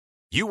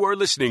You are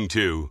listening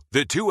to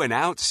the Two and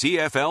Out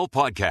CFL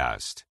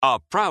podcast, a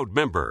proud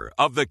member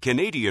of the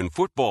Canadian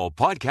Football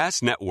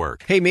Podcast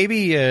Network. Hey,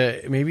 maybe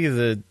I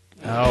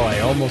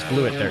almost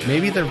blew it there.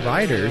 Maybe the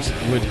Riders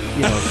would,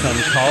 come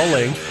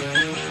calling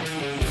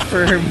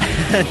for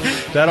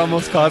that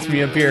almost cost me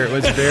a beer. It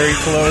was very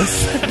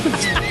close.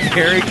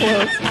 Very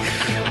close.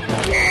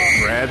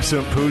 Grab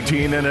some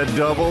poutine and a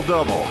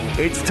double-double.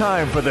 It's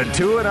time for the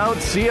Two and Out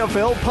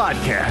CFL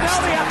podcast.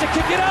 Now they have to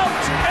kick it out,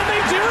 and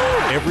they do!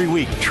 Every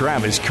week,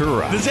 Travis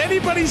Kura. Does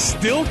anybody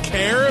still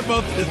care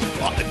about this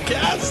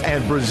podcast?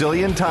 And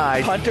Brazilian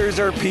Tide. Hunters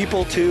are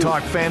people, too.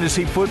 Talk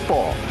fantasy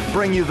football,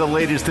 bring you the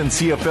latest in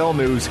CFL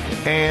news,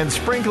 and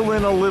sprinkle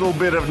in a little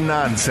bit of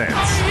nonsense.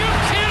 Are you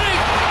kidding?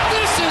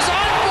 This is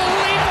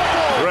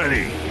unbelievable!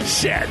 Ready,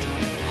 set,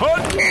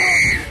 hunt!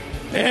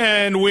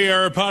 And we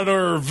are a part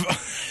of...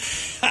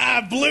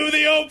 blew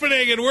the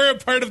opening, and we're a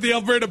part of the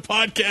Alberta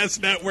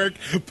Podcast Network,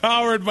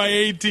 powered by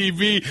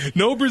ATV.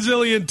 No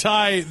Brazilian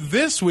tie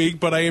this week,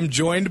 but I am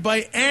joined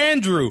by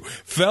Andrew,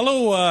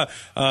 fellow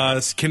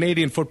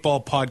Canadian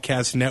Football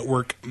Podcast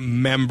Network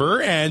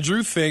member.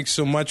 Andrew, thanks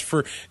so much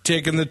for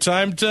taking the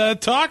time to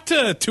talk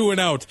to Two and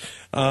Out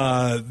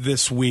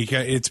this week.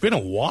 It's been a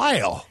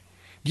while.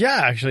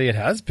 Yeah, actually, it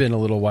has been a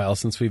little while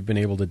since we've been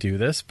able to do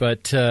this,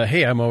 but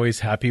hey, I'm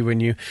always happy when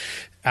you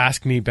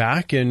ask me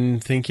back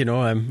and think,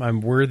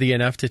 I'm worthy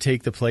enough to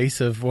take the place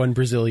of one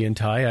Brazilian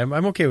tie.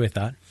 I'm okay with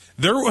that.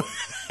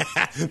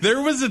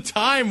 There was a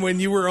time when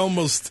you were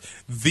almost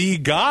the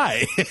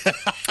guy.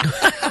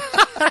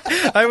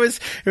 It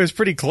was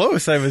pretty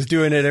close. I was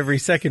doing it every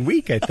second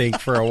week, I think,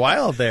 for a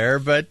while there.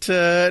 But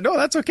no,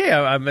 that's okay.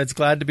 It's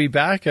glad to be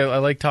back. I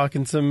like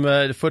talking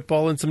some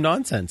football and some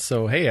nonsense.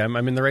 So hey, I'm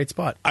in the right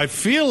spot. I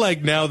feel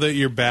like now that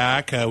you're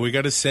back, we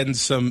got to set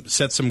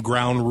some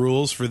ground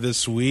rules for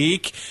this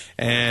week.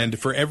 And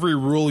for every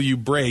rule you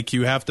break,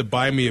 you have to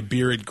buy me a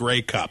beer at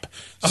Grey Cup.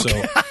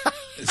 Okay.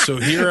 So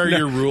here are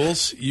your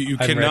rules. You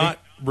cannot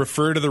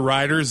refer to the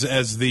Riders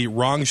as the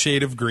wrong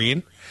shade of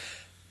green.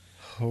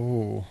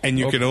 Oh. And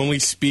you can only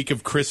speak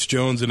of Chris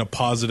Jones in a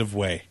positive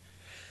way.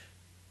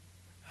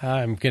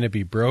 I'm going to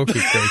be broke at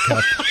Grey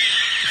Cup.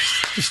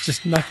 There's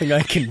just nothing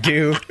I can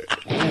do.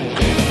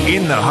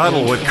 In the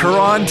Huddle with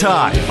Kura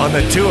Ty on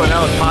the Two and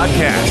Out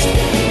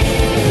podcast.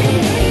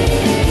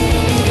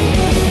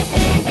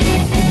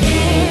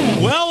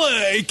 Well,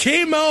 it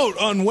came out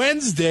on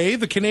Wednesday.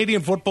 The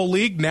Canadian Football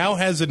League now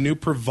has a new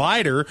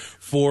provider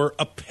for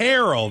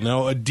apparel.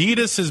 Now,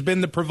 Adidas has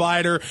been the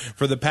provider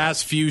for the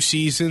past few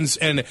seasons,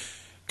 and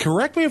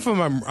correct me if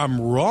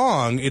I'm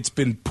wrong, it's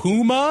been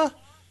Puma,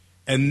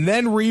 and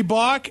then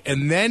Reebok,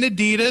 and then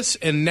Adidas,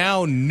 and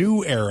now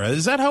New Era.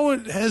 Is that how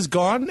it has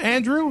gone,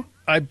 Andrew?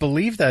 I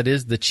believe that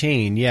is the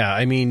chain. Yeah.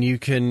 I mean, you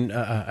can,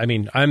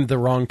 I'm the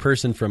wrong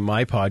person from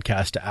my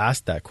podcast to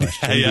ask that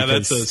question. Yeah,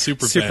 that's a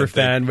super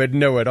fan would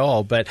know it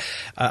all. But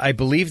I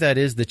believe that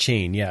is the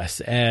chain. Yes.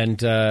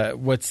 And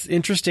what's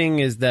interesting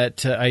is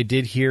that I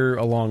did hear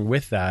along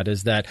with that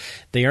is that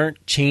they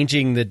aren't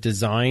changing the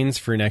designs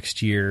for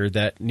next year,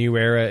 that New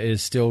Era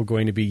is still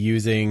going to be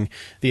using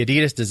the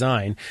Adidas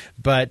design,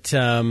 but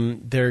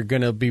they're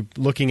going to be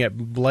looking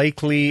at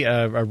likely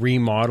a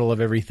remodel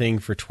of everything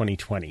for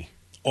 2020.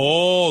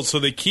 Oh, so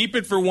they keep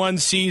it for one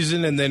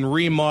season and then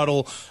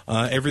remodel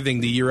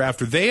everything the year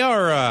after.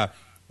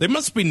 They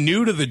must be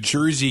new to the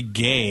jersey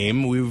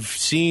game. We've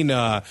seen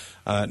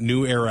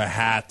New Era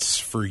hats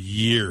for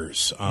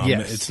years.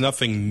 Yes. It's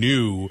nothing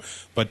new,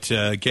 but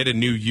to get a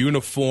new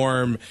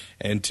uniform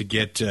and to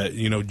get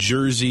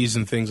jerseys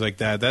and things like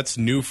that, that's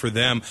new for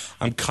them.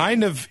 I'm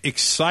kind of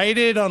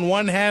excited on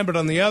one hand, but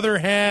on the other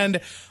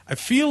hand, I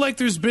feel like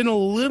there's been a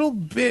little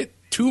bit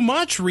too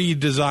much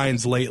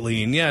redesigns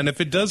lately. And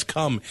if it does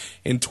come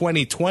in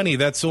 2020,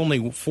 that's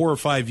only 4 or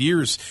 5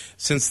 years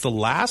since the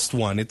last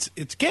one. It's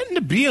getting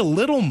to be a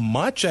little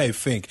much, I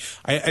think.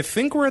 I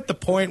think we're at the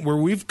point where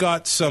we've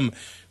got some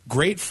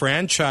great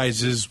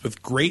franchises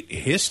with great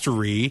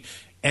history.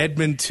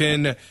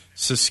 Edmonton,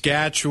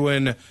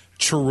 Saskatchewan,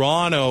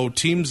 Toronto,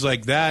 teams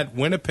like that,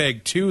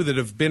 Winnipeg too, that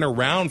have been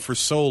around for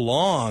so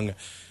long.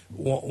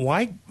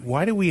 Why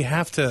do we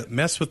have to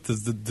mess with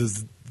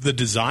the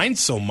design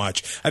so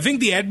much? I think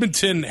the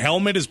Edmonton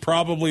helmet is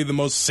probably the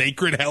most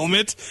sacred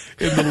helmet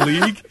in the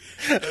league.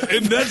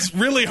 And that's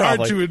really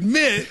hard to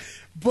admit,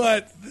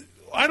 but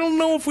I don't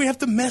know if we have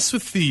to mess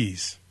with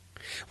these.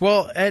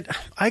 Well, Ed,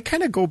 I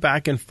kind of go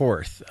back and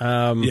forth.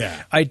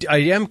 I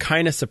am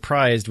kind of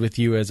surprised with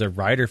you as a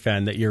Rider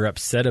fan that you're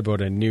upset about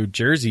a new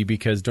jersey,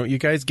 because don't you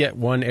guys get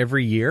one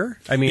every year?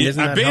 I mean,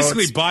 isn't that I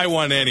basically buy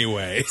one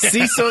anyway.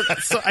 See, so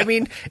I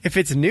mean, if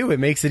it's new, it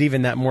makes it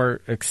even that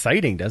more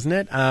exciting, doesn't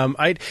it?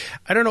 I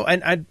don't know,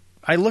 and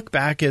I look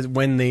back at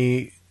when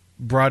they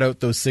brought out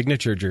those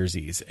signature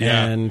jerseys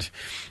and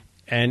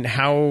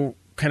how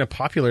kind of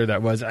popular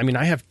that was. I mean,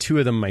 I have 2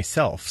 of them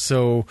myself.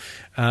 So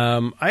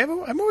I'm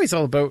always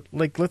all about,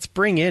 like, let's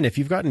bring in, if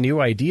you've got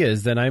new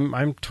ideas, then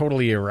I'm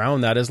totally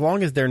around that, as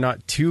long as they're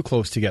not too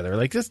close together.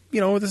 Like this,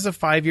 this is a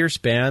 5-year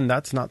span.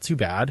 That's not too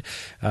bad.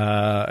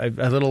 A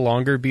little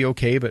longer would be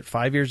okay, but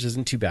 5 years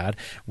isn't too bad.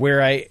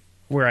 Where I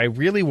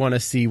really want to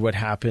see what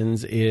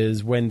happens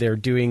is when they're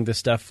doing the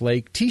stuff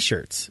like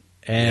T-shirts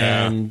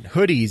and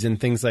hoodies and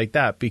things like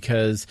that,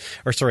 because,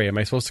 or sorry, am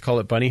I supposed to call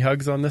it bunny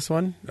hugs on this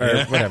one?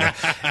 Or whatever.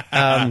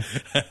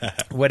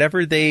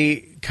 Whatever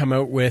they come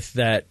out with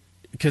that,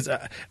 because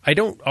I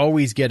don't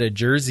always get a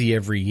jersey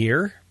every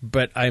year,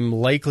 but I'm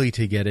likely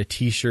to get a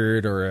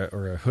T-shirt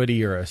or a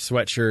hoodie or a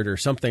sweatshirt or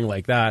something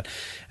like that.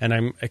 And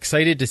I'm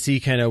excited to see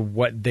kind of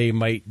what they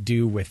might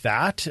do with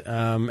that.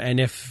 And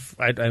if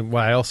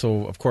I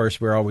also, of course,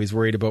 we're always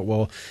worried about,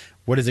 well,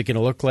 what is it going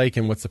to look like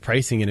and what's the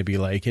pricing going to be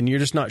like? And you're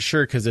just not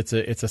sure because it's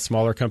a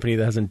smaller company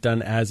that hasn't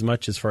done as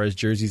much as far as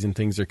jerseys and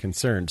things are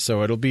concerned.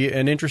 So it'll be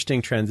an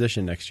interesting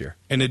transition next year.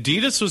 And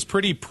Adidas was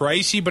pretty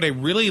pricey, but I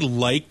really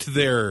liked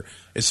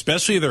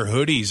especially their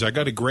hoodies. I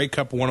got a Grey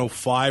Cup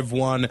 105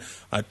 one,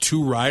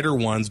 2 Rider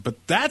ones, but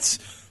that's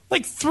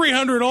like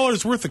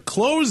 $300 worth of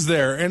clothes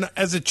there. And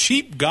as a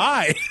cheap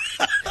guy,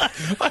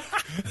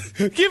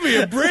 give me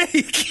a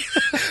break.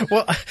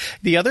 Well,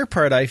 the other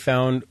part I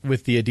found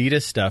with the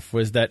Adidas stuff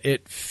was that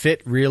it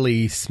fit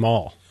really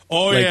small.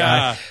 Oh, like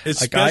yeah.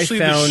 Especially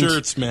the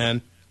shirts,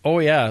 man. Oh,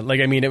 yeah.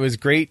 Like, I mean, it was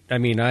great. I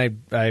mean, I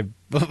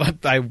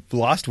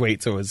lost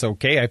weight, so it was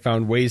okay. I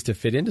found ways to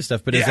fit into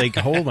stuff. But it's like,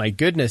 oh, my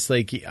goodness.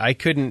 Like, I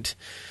couldn't...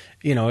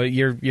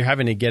 you're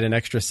having to get an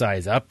extra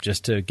size up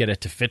just to get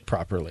it to fit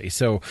properly.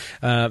 So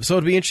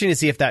it'll be interesting to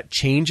see if that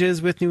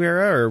changes with New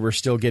Era, or we're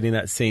still getting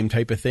that same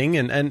type of thing.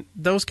 And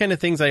those kind of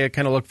things I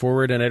kind of look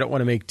forward, and I don't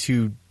want to make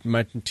too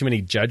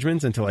many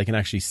judgments until I can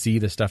actually see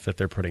the stuff that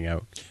they're putting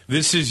out.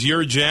 This is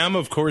your jam,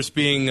 of course,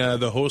 being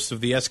the host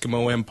of the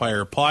Eskimo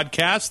Empire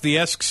podcast. The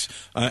Esks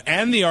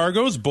and the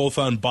Argos both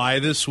on bye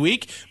this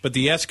week, but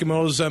the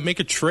Eskimos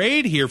make a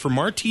trade here for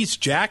Martese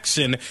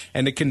Jackson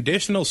and a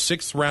conditional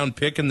 6th-round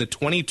pick in the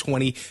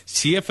 2020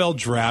 CFL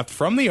draft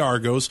from the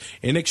Argos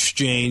in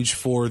exchange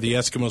for the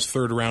Eskimos'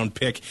 3rd-round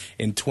pick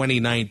in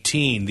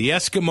 2019. The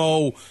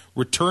Eskimo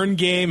return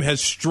game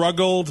has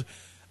struggled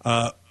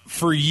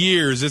for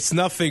years. It's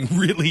nothing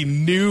really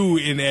new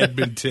in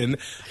Edmonton,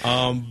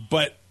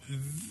 but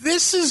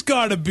this has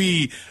got to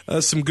be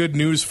some good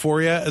news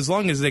for you, as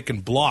long as they can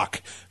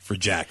block for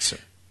Jackson.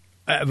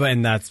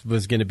 And that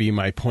was going to be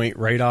my point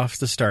right off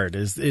the start.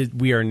 It's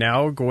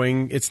now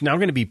going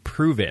to be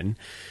proven.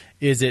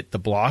 Is it the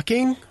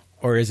blocking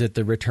or is it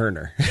the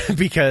returner?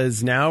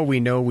 Because now we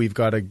know we've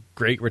got a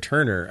great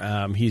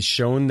returner. He's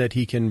shown that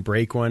he can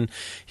break one.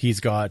 He's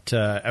got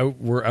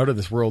we're out of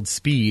this world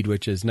speed,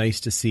 which is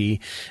nice to see.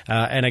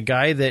 And a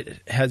guy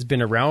that has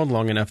been around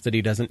long enough that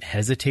he doesn't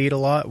hesitate a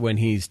lot when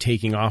he's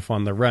taking off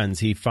on the runs.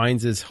 He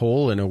finds his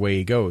hole and away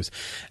he goes.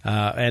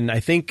 And I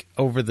think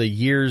over the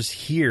years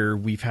here,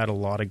 we've had a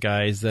lot of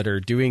guys that are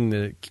doing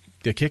the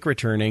kick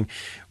returning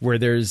where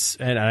there's,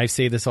 and I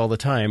say this all the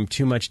time,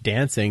 too much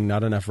dancing,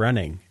 not enough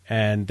running.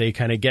 And they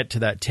kind of get to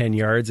that 10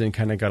 yards and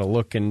kind of got to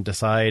look and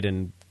decide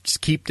and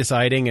just keep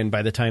deciding. And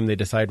by the time they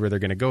decide where they're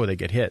going to go, they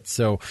get hit.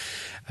 So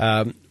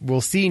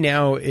we'll see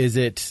now, is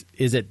it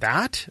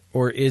that,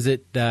 or is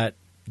it that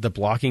the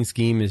blocking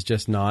scheme is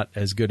just not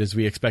as good as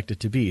we expect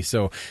it to be?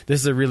 So this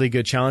is a really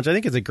good challenge. I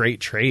think it's a great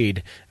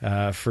trade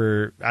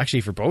for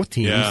both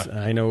teams. Yeah.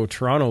 I know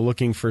Toronto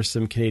looking for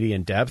some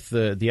Canadian depth.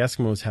 The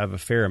Eskimos have a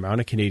fair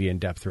amount of Canadian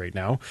depth right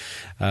now.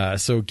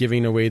 So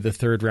giving away the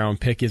 3rd-round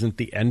pick isn't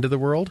the end of the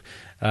world.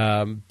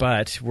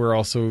 But we're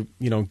also,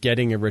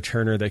 getting a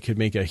returner that could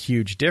make a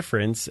huge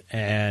difference.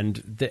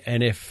 And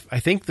if I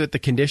think that the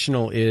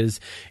conditional is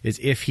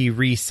if he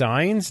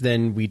re-signs,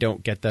 then we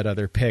don't get that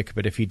other pick.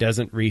 But if he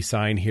doesn't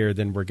re-sign here,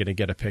 then we're going to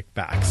get a pick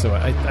back. So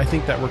I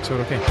think that works out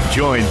okay.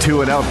 Join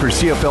 2 and Out for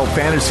CFL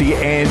Fantasy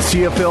and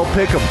CFL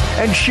Pick'em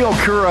and show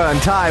Kura and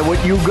Ty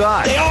what you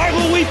got. They are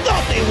who we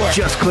thought they were.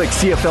 Just click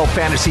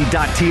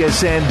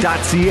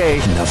cflfantasy.tsn.ca.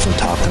 Enough from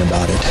talking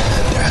about it.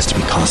 There has to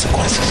be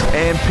consequences.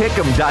 And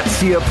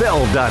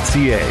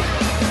pick'em.cfl.ca.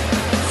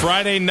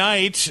 Friday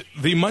night,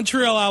 the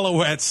Montreal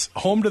Alouettes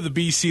home to the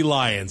BC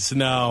Lions.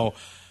 Now,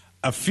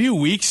 a few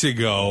weeks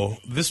ago,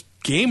 this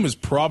game was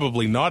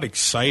probably not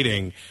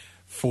exciting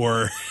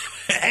for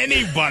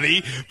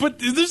anybody, but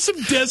there's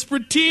some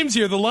desperate teams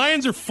here. The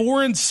Lions are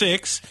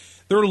 4-6.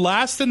 They're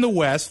last in the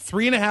West,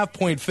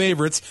 3.5-point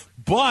favorites,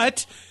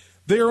 but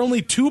they are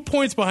only 2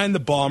 points behind the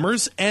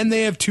Bombers, and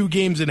they have 2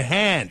 games in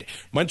hand.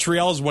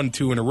 Montreal's won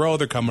 2 in a row.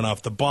 They're coming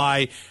off the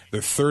bye. They're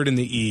 3rd in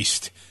the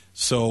East.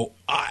 So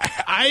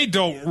I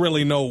don't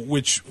really know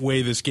which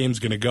way this game's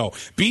going to go.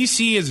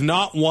 BC has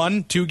not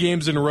won 2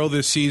 games in a row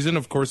this season.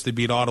 Of course, they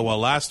beat Ottawa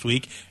last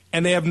week,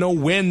 and they have no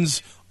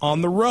wins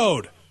on the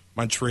road.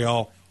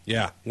 Montreal,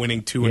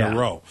 winning 2 in a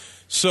row.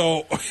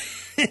 So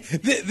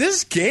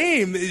this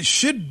game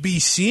should be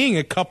seeing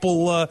a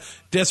couple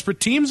desperate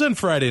teams on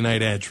Friday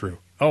night, Andrew.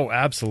 Oh,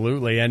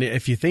 absolutely. And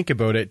if you think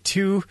about it,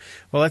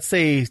 let's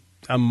say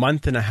a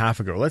month and a half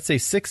ago, let's say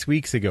 6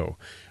 weeks ago,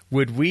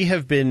 would we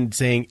have been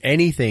saying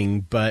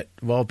anything but,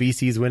 well,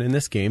 BC's winning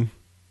this game?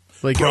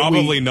 Like,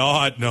 probably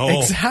not, no.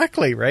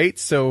 Exactly, right?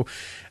 So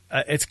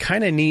it's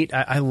kind of neat.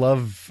 I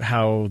love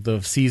how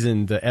the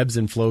season, the ebbs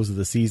and flows of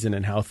the season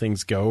and how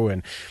things go.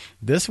 And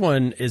this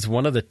one is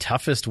one of the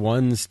toughest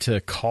ones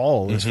to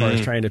call as far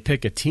as trying to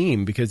pick a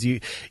team, because you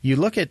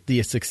look at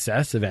the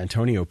success of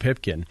Antonio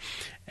Pipkin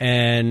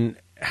and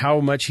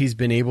how much he's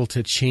been able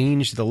to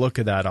change the look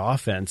of that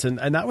offense.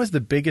 And that was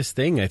the biggest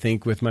thing, I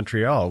think, with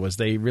Montreal, was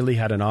they really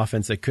had an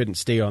offense that couldn't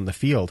stay on the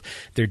field.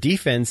 Their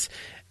defense,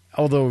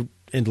 although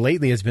and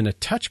lately has been a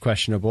touch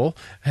questionable,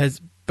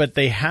 but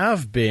they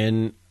have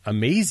been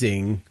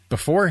amazing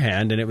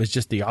beforehand, and it was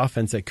just the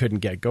offense that couldn't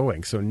get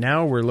going. So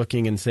now we're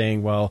looking and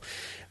saying, well,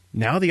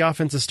 now the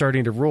offense is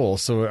starting to roll.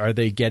 So are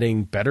they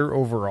getting better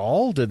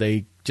overall? Are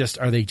they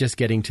just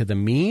getting to the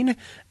mean?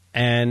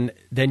 And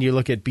then you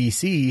look at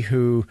BC,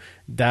 who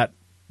that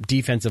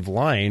defensive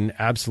line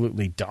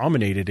absolutely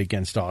dominated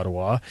against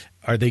Ottawa.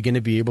 Are they going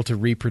to be able to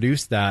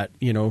reproduce that,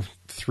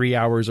 3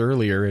 hours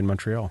earlier in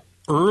Montreal?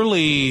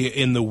 Early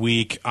in the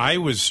week, I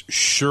was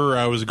sure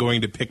I was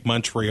going to pick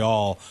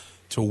Montreal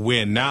to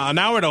win. Now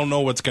I don't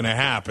know what's going to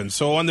happen.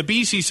 So on the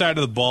BC side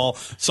of the ball,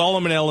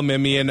 Solomon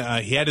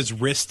Elimimian, he had his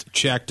wrist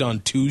checked on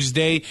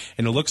Tuesday,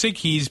 and it looks like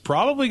he's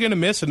probably going to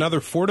miss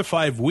another 4 to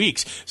 5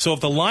 weeks. So if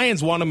the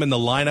Lions want him in the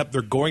lineup,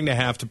 they're going to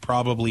have to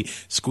probably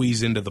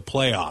squeeze into the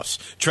playoffs.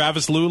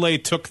 Travis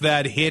Lulay took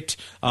that hit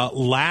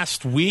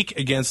last week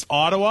against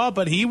Ottawa,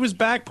 but he was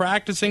back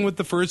practicing with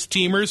the first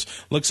teamers.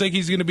 Looks like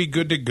he's going to be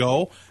good to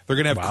go.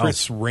 They're going to have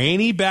Chris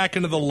Rainey back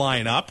into the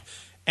lineup.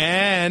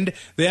 And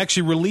they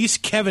actually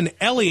released Kevin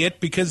Elliott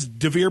because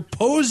DeVere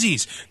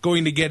Posey's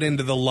going to get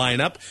into the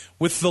lineup.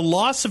 With the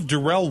loss of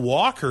Darrell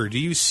Walker, do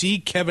you see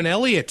Kevin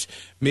Elliott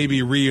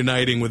maybe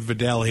reuniting with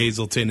Vidal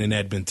Hazelton in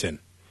Edmonton?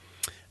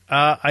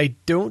 I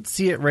don't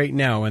see it right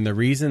now, and the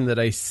reason that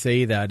I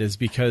say that is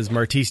because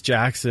Martese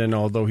Jackson,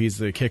 although he's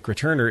the kick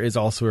returner, is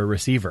also a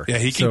receiver. Yeah,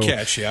 he can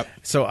catch. Yep.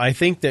 So I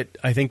think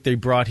they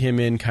brought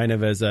him in kind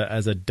of as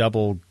a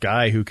double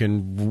guy who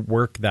can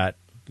work that.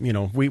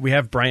 We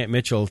have Bryant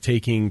Mitchell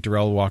taking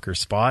Darrell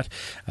Walker's spot.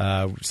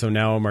 So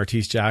now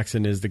Martese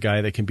Jackson is the guy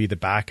that can be the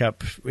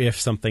backup if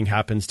something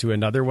happens to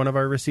another one of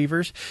our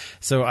receivers.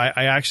 So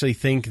I actually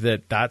think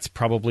that that's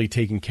probably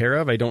taken care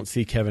of. I don't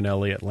see Kevin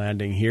Elliott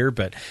landing here,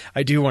 but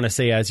I do want to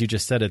say, as you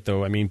just said it,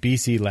 though, I mean,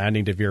 BC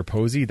landing DeVere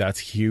Posey, that's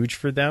huge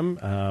for them.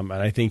 And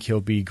I think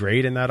he'll be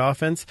great in that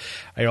offense.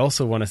 I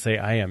also want to say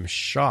I am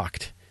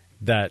shocked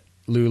that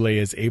Lulay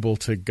is able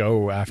to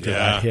go after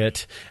that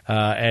hit.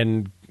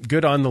 And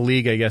good on the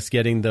league, I guess,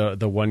 getting the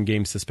 1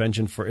 game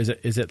suspension for, is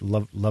it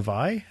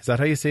Levi? Is that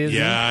how you say his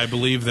name? Yeah, I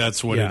believe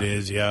that's what it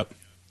is. Yep.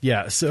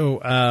 Yeah,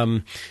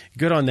 so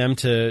good on them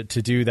to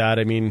do that.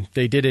 I mean,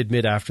 they did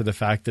admit after the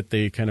fact that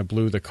they kind of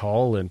blew the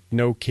call, and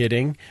no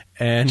kidding.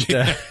 And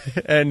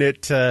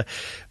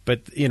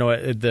but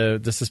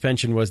the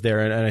suspension was there,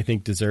 and I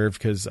think deserved,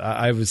 because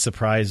I was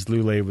surprised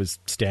Lulay was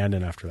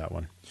standing after that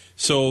one.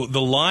 So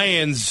the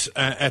Lions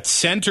at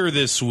center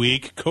this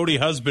week, Cody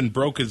Husband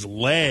broke his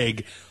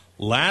leg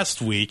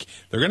last week.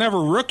 They're going to have a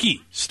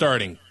rookie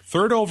starting.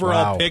 3rd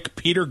overall pick,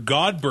 Peter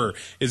Godber,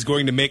 is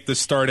going to make the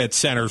start at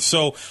center.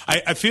 So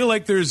I feel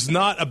like there's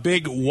not a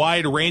big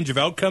wide range of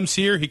outcomes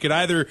here. He could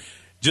either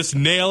just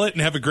nail it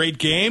and have a great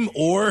game,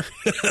 or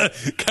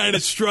kind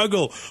of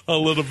struggle a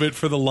little bit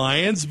for the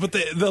Lions. But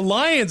the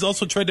Lions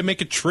also tried to make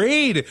a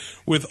trade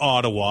with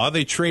Ottawa.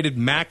 They traded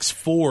Max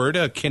Ford,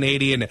 a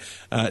Canadian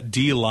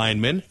D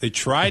lineman. They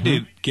tried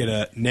to get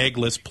a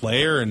Nagless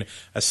player and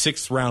a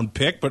 6th-round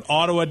pick, but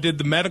Ottawa did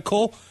the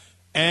medical,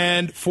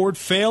 and Ford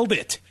failed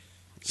it.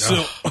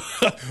 So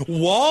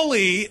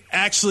Wally,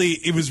 actually,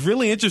 it was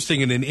really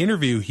interesting. In an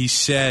interview, he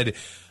said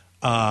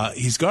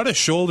he's got a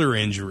shoulder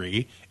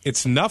injury.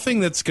 It's nothing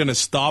that's going to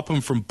stop him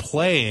from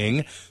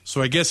playing.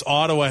 So I guess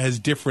Ottawa has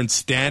different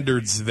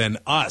standards than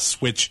us,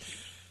 which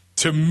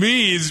to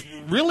me is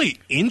really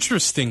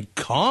interesting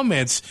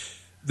comments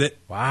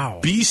that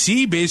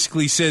BC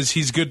basically says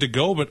he's good to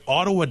go, but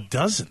Ottawa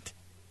doesn't.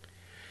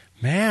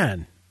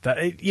 Man.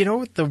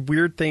 The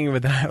weird thing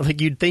with that,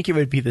 like, you'd think it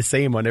would be the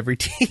same on every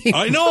team.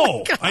 I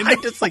know.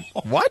 I'm just like,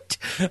 what?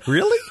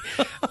 Really?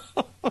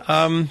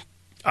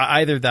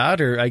 Either that,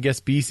 or I guess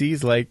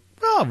BC's like,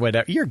 oh,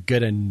 whatever, you're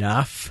good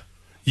enough.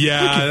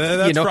 Yeah,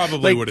 that's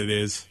probably what it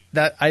is.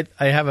 That I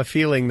have a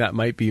feeling that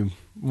might be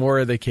more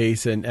of the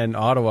case, and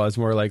Ottawa is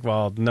more like,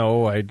 well,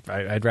 no,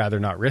 I'd rather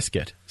not risk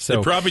it. So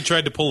they probably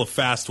tried to pull a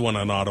fast one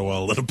on Ottawa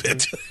a little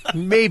bit.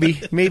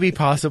 maybe,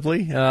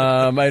 possibly.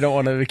 I don't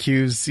want to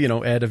accuse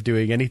Ed of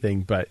doing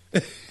anything, but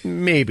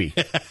maybe.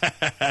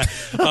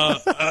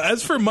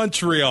 As for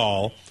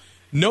Montreal,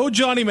 no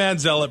Johnny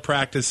Manziel at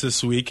practice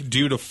this week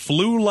due to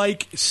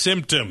flu-like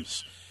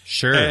symptoms.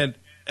 Sure. And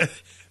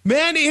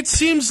man, it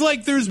seems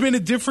like there's been a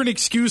different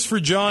excuse for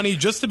Johnny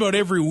just about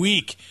every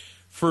week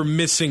for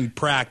missing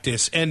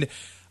practice. And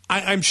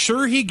I'm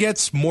sure he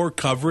gets more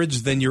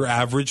coverage than your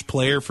average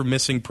player for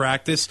missing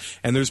practice.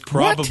 And there's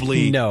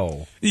probably... What?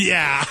 No.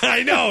 Yeah,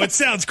 I know. It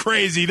sounds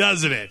crazy,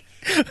 doesn't it?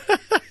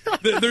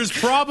 There's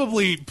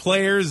probably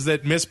players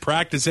that miss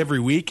practice every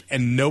week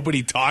and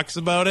nobody talks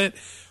about it.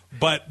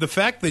 But the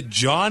fact that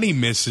Johnny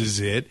misses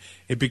it,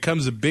 it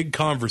becomes a big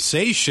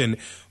conversation.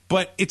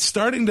 But it's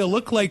starting to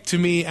look like to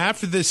me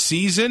after this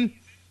season,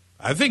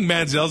 I think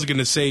Manziel's going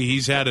to say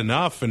he's had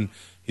enough and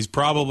he's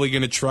probably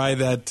going to try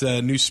that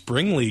new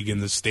spring league in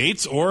the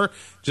States or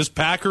just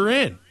pack her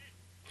in.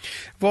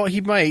 Well,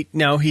 he might.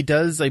 Now, he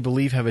does, I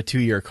believe, have a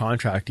 2-year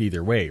contract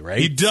either way, right?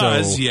 He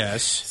does, so,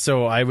 yes.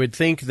 So I would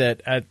think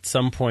that at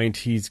some point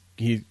he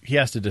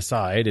has to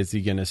decide, is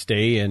he going to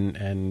stay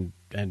and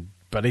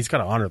but he's got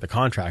to honor the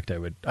contract, I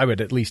would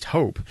at least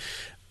hope.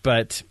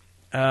 But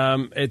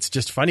it's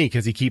just funny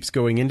because he keeps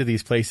going into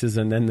these places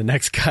and then the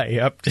next guy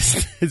up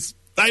just is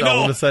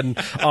all of a sudden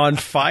on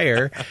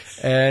fire.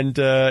 And,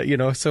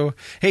 so,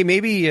 hey,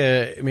 maybe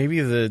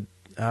the...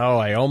 Oh,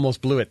 I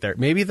almost blew it there.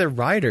 Maybe the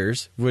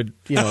Riders would,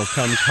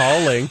 come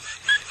calling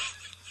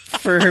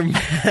for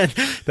man.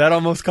 That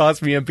almost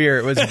cost me a beer.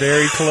 It was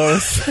very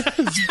close. It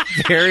was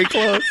very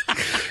close.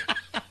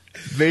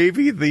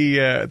 Maybe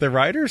the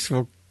Riders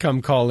will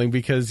come calling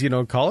because,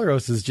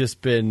 Collaros has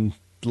just been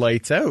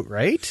lights out,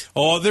 right?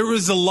 Oh, there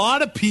was a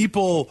lot of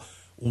people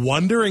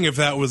wondering if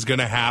that was going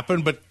to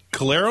happen, but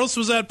Collaros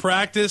was at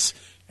practice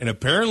and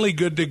apparently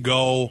good to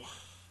go.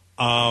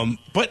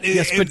 But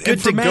good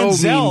to go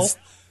means...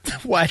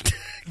 What?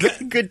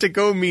 Good to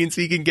go means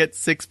he can get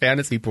 6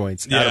 fantasy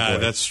points. Yeah,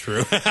 that's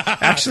true.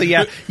 Actually,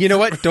 yeah. You know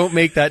what? Don't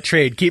make that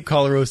trade. Keep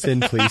Collaros in,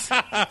 please.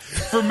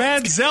 For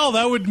Manziel,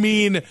 that would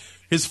mean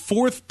his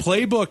 4th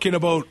playbook in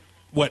about,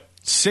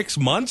 6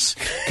 months?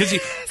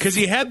 Because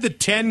he had the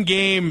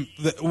 10-game,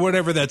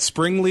 whatever that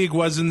spring league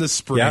was in the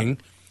spring, yep.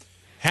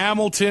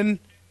 Hamilton,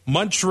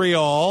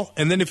 Montreal,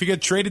 and then if you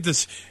get traded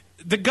this,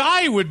 the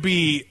guy would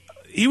be...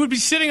 He would be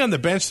sitting on the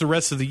bench the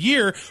rest of the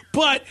year,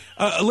 but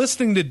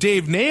listening to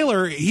Dave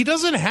Naylor, he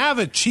doesn't have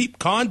a cheap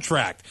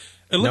contract.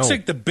 It looks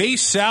like the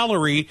base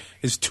salary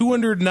is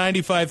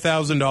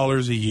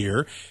 $295,000 a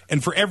year,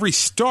 and for every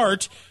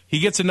start, he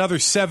gets another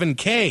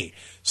 $7,000.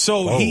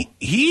 So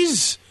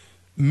he's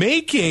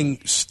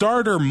making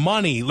starter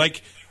money,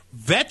 like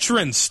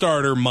veteran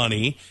starter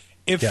money,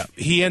 if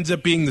he ends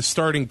up being the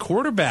starting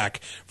quarterback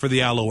for the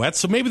Alouettes.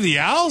 So maybe the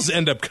Owls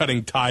end up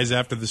cutting ties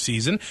after the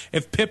season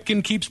if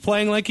Pipkin keeps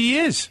playing like he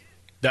is.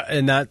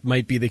 And that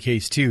might be the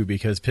case, too,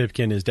 because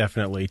Pipkin is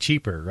definitely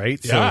cheaper, right?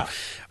 Yeah. So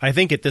I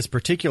think at this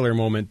particular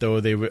moment, though,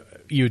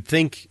 you'd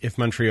think if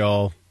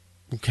Montreal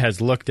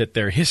has looked at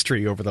their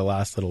history over the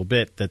last little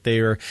bit that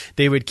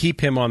they would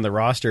keep him on the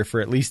roster for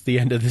at least the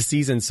end of the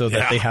season so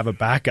that they have a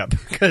backup.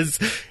 Because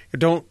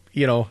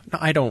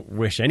I don't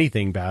wish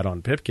anything bad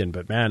on Pipkin,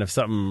 but man, if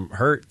something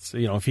hurts,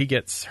 if he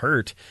gets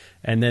hurt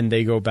and then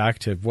they go back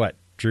to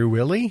Drew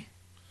Willie?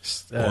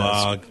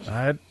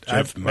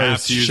 Jeff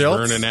Matthews,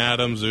 Vernon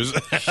Adams.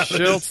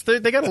 Schultz,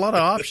 they got a lot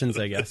of options,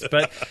 I guess.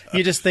 But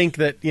you just think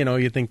that,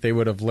 you think they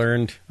would have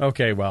learned,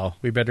 okay, well,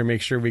 we better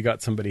make sure we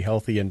got somebody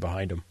healthy in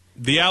behind him.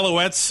 The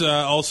Alouettes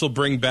also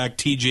bring back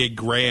T.J.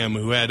 Graham,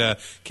 who had a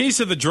case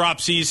of the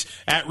dropsies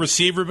at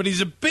receiver, but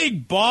he's a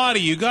big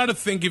body. You got to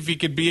think if he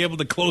could be able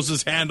to close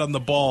his hand on the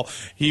ball,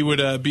 he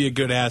would be a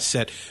good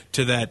asset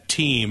to that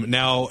team.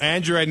 Now,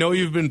 Andrew, I know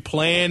you've been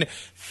playing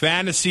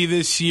fantasy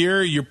this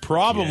year. You're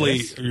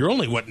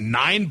only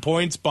 9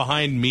 points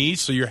behind me,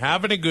 so you're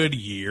having a good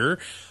year.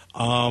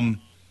 Are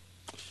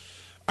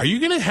you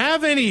going to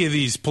have any of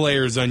these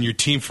players on your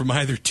team from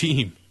either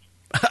team?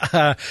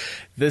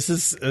 This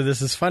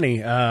is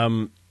funny.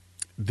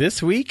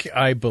 This week,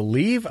 I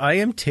believe I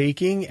am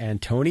taking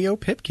Antonio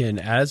Pipkin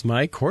as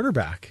my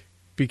quarterback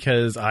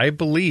because I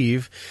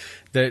believe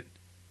that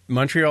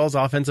Montreal's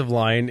offensive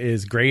line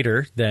is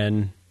greater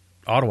than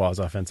Ottawa's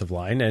offensive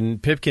line,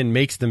 and Pipkin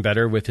makes them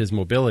better with his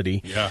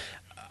mobility. Yeah.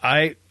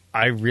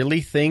 I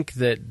really think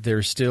that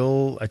there's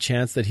still a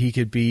chance that he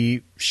could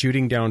be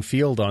shooting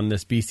downfield on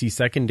this BC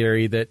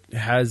secondary that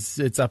has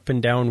its up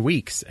and down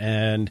weeks.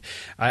 And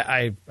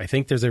I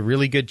think there's a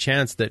really good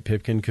chance that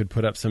Pipkin could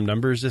put up some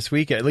numbers this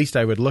week. At least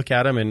I would look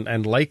at him,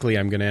 and likely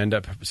I'm going to end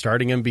up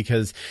starting him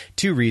because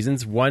 2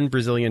 reasons. One,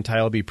 Brazilian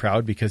Ty will be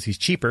proud because he's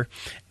cheaper.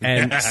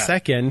 And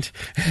second,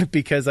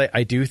 because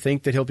I do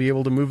think that he'll be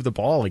able to move the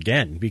ball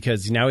again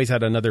because now he's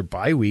had another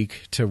bye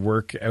week to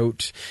work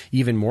out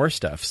even more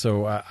stuff.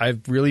 So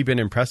I've really been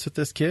impressed with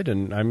this kid,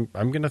 and I'm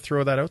going to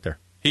throw that out there.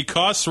 He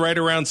costs right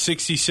around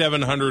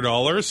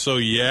 $6,700, so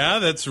yeah,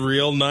 that's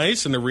real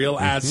nice and a real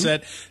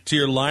asset to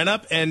your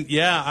lineup. And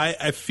yeah,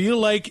 I feel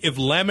like if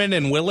Lemon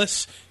and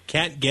Willis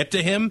can't get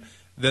to him,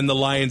 then the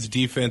Lions'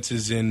 defense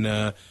is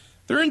they're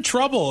in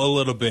trouble a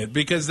little bit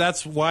because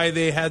that's why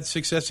they had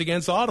success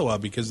against Ottawa,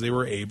 because they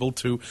were able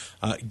to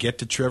get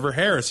to Trevor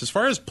Harris. As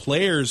far as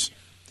players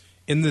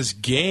in this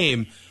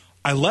game,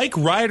 I like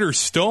Ryder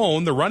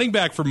Stone, the running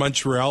back for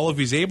Montreal, if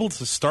he's able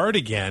to start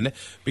again,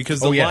 because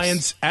the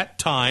Lions at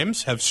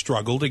times have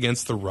struggled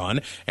against the run.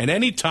 And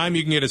any time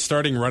you can get a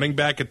starting running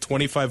back at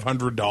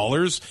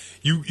 $2,500,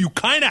 you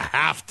kind of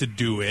have to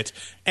do it.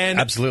 And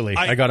absolutely.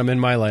 I got him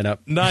in my lineup.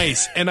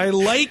 Nice. And I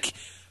like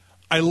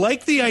I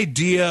like the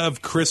idea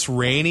of Chris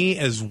Rainey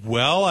as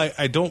well.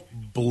 I don't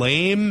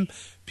blame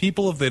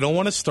people if they don't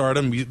want to start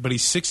him, but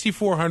he's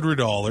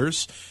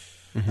 $6,400.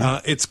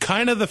 Mm-hmm. It's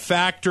kind of the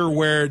factor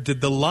where, did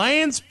the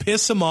Lions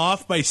piss him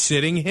off by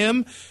sitting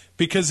him?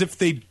 Because if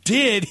they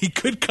did, he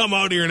could come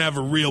out here and have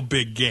a real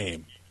big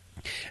game.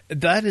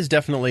 That is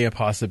definitely a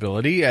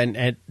possibility,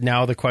 and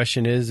now the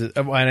question is,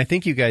 and I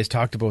think you guys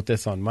talked about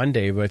this on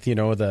Monday with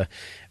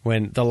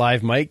when the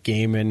live mic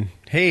game, and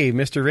hey,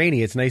 Mr.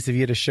 Rainey, it's nice of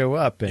you to show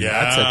up, and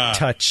that's a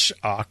touch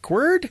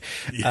awkward.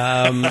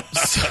 Yeah.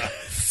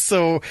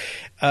 So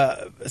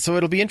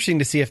it'll be interesting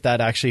to see if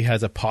that actually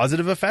has a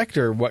positive effect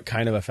or what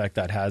kind of effect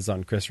that has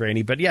on Chris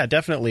Rainey. But yeah,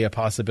 definitely a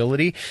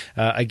possibility.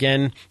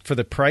 Again, for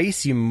the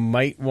price, you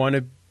might want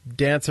to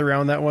dance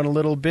around that one a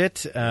little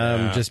bit,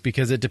 just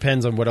because it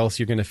depends on what else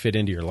you're going to fit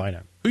into your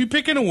lineup. Who are you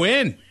picking to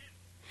win?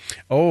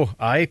 Oh,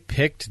 I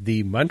picked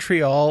the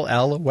Montreal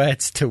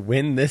Alouettes to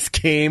win this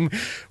game,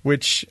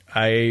 which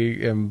I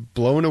am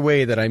blown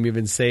away that I'm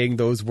even saying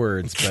those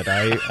words, but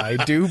I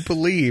do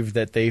believe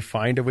that they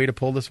find a way to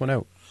pull this one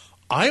out.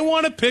 I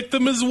want to pick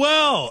them as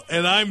well,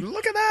 and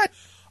look at that.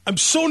 I'm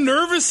so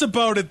nervous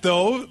about it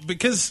though,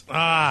 because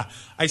I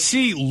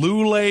see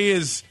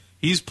Lule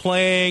he's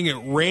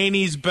playing,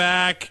 Rainey's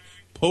back,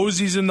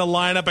 Posey's in the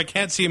lineup. I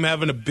can't see him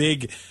having a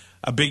big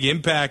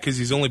impact because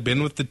he's only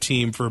been with the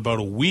team for about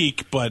a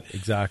week. But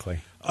exactly,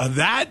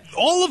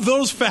 all of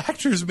those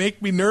factors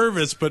make me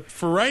nervous. But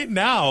for right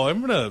now,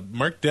 I'm going to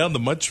mark down the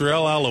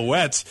Montreal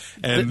Alouettes.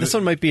 And this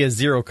one might be a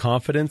zero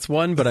confidence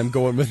one, but I'm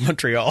going with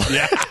Montreal.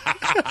 Yeah.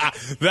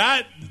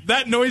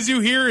 That noise you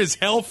hear is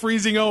hell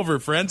freezing over,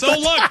 friends. Oh,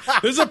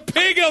 look, there's a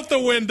pig out the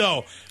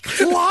window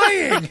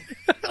flying.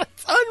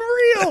 It's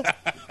unreal.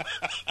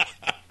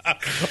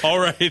 All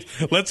right,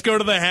 let's go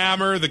to the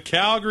hammer. The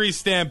Calgary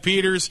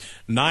Stampeders,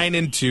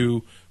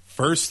 9-2,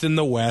 first in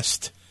the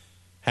West.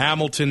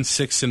 Hamilton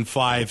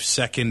 6-5,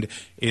 second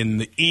in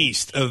the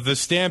East. The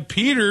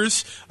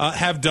Stampeders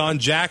have Don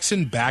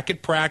Jackson back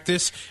at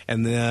practice,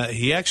 and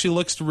he actually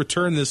looks to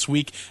return this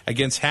week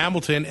against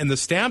Hamilton. And the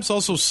Stamps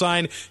also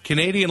signed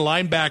Canadian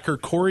linebacker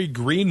Corey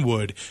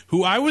Greenwood,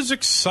 who I was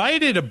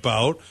excited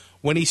about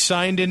when he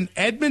signed in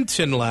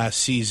Edmonton last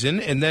season,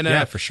 and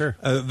then for sure.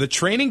 The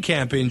training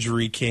camp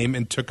injury came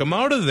and took him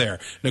out of there.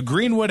 Now,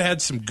 Greenwood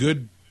had some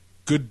good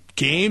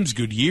games,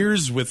 good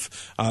years with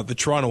the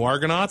Toronto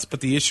Argonauts,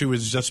 but the issue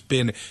has just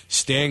been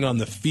staying on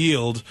the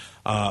field.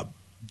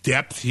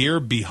 Depth here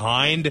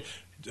behind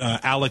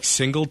Alex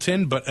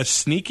Singleton, but a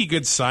sneaky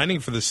good signing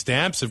for the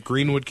Stamps if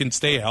Greenwood can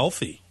stay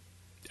healthy.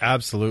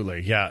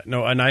 Absolutely, yeah.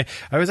 No, and I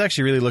was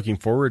actually really looking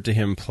forward to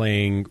him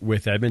playing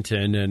with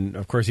Edmonton, and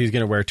of course he's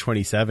going to wear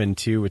 27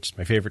 too, which is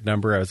my favorite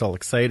number. I was all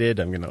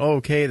excited. I'm going to,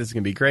 okay, this is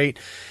going to be great.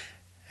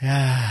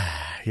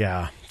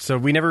 Yeah. So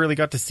we never really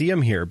got to see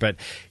him here, but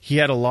he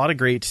had a lot of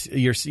great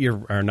years,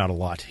 or not a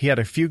lot. He had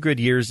a few good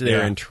years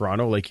there in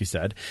Toronto, like you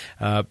said,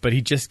 but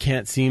he just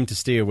can't seem to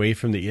stay away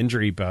from the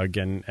injury bug.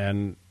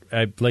 And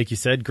like you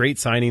said, great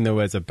signing though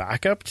as a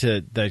backup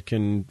that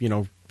can,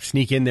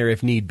 sneak in there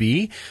if need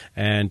be.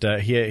 And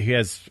he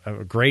has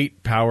a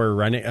great power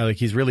running. Like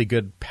he's really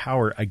good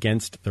power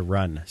against the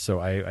run. So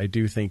I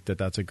do think that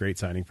that's a great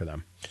signing for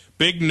them.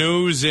 Big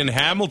news in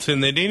Hamilton.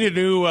 They need a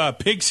new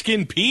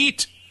Pigskin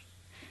Pete.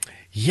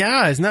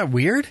 Yeah, isn't that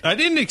weird? I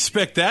didn't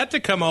expect that to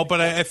come out, but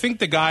I think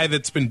the guy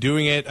that's been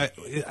doing it, I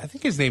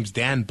think his name's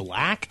Dan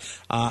Black.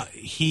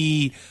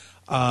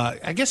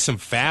 I guess some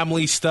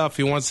family stuff.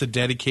 He wants to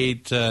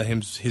dedicate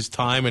his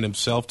time and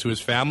himself to his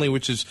family,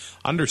 which is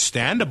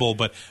understandable.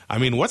 But, I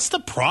mean, what's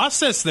the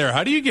process there?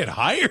 How do you get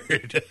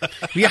hired?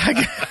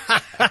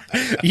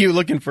 You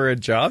looking for a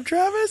job,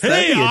 Travis?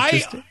 Hey,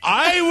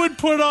 I would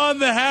put on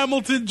the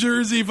Hamilton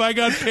jersey if I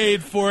got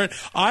paid for it.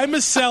 I'm a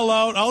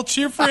sellout. I'll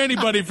cheer for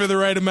anybody for the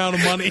right amount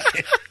of money.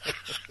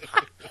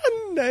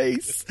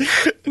 Nice.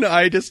 No,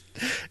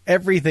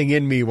 everything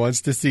in me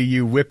wants to see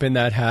you whipping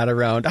that hat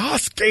around.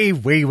 Skay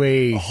way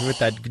with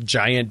that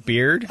giant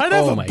beard. I'd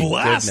have a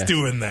blast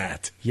doing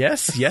that.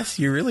 Yes,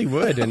 you really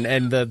would.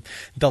 And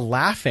the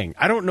laughing.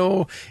 I don't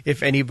know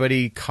if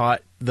anybody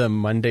caught the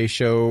Monday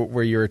show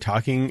where you were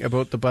talking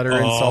about the butter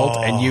and salt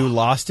and you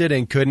lost it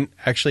and couldn't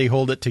actually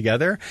hold it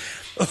together.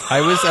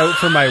 I was out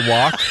for my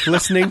walk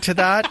listening to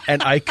that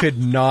and I could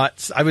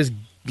not. I was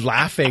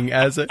laughing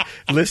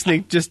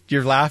listening. Just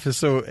your laugh is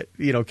so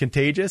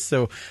contagious.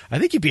 So I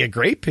think you'd be a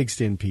great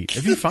Pigskin Pete.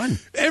 It'd be fun.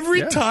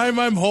 Every time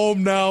I'm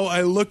home now,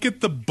 I look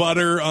at the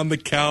butter on the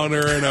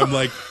counter and I'm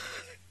like,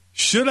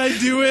 should I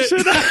do it?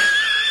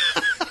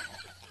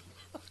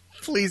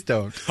 Please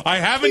don't. I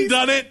haven't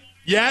done it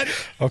yet.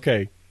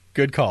 Okay,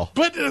 good call.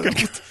 But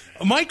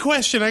my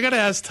question, I got to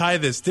ask Ty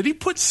this: did he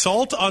put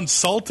salt on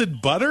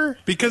salted butter?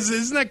 Because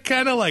isn't that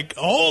kind of like,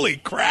 holy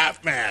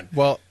crap, man?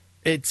 Well,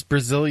 it's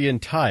Brazilian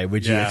Thai.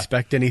 Would you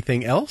expect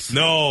anything else?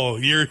 No,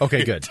 you're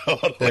okay. Good.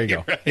 Totally there you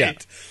go. Right. Yeah.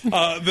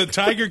 The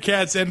Tiger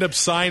Cats end up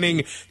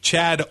signing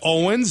Chad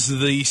Owens,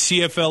 the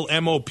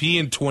CFL MOP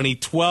in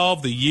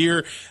 2012, the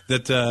year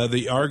that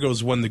the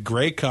Argos won the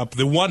Grey Cup,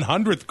 the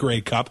 100th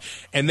Grey Cup,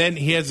 and then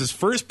he has his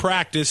first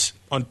practice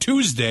on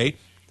Tuesday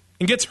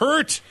and gets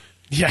hurt.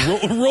 Yeah.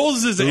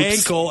 Rolls his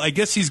ankle. I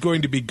guess he's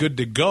going to be good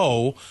to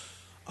go.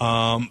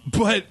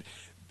 But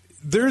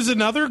there's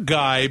another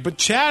guy, but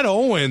Chad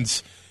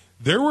Owens,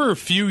 there were a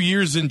few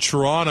years in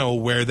Toronto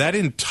where that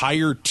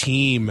entire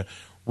team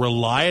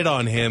relied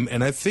on him,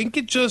 and I think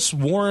it just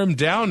wore him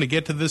down to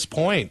get to this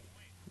point.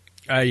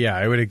 Yeah,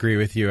 I would agree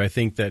with you. I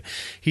think that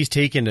he's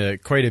taken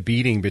quite a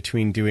beating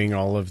between doing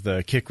all of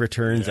the kick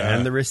returns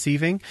and the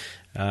receiving,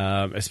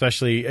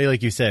 especially,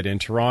 like you said, in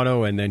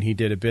Toronto, and then he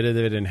did a bit of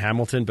it in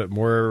Hamilton, but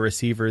more a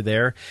receiver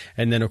there.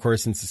 And then, of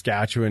course, in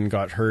Saskatchewan,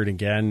 got hurt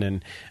again.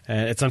 And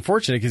it's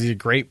unfortunate because he's a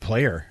great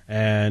player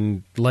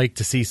and like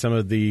to see some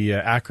of the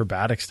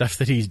acrobatic stuff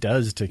that he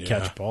does to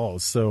catch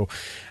balls. So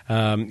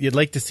you'd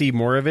like to see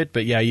more of it.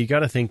 But, yeah, you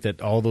got to think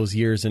that all those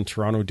years in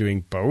Toronto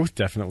doing both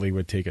definitely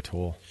would take a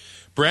toll.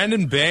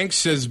 Brandon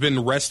Banks has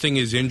been resting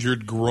his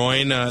injured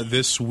groin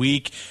this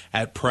week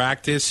at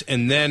practice,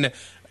 and then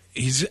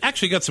he's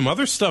actually got some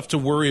other stuff to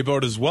worry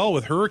about as well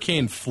with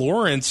Hurricane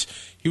Florence.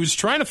 He was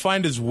trying to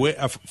find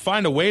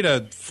a way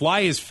to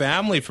fly his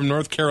family from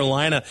North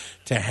Carolina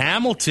to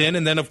Hamilton,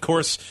 and then, of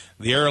course,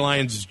 the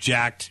airlines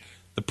jacked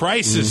the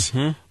prices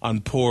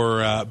on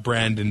poor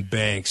Brandon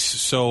Banks.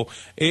 So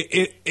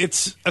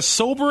it's a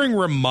sobering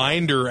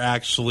reminder,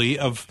 actually,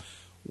 of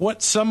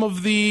what some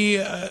of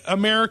the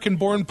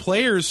American-born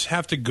players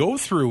have to go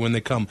through when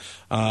they come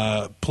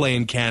play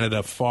in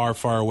Canada far,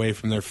 far away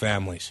from their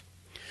families.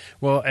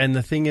 Well, and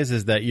the thing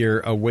is that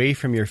you're away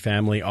from your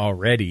family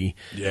already,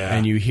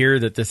 and you hear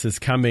that this is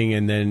coming,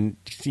 and then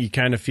you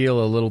kind of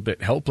feel a little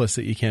bit helpless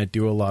that you can't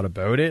do a lot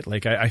about it.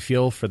 Like, I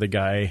feel for the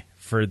guy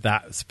for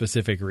that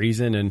specific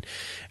reason, and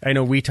I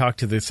know we talked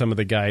to some of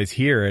the guys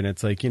here, and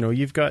it's like,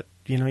 you got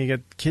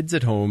kids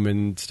at home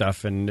and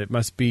stuff, and it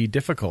must be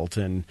difficult.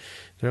 And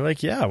they're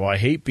like, yeah, well, I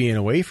hate being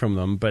away from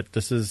them, but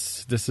this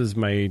is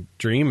my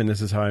dream, and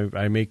this is how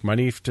I make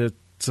money to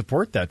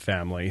support that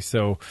family.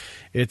 So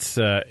it's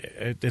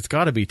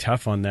got to be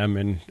tough on them.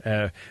 And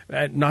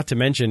not to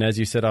mention, as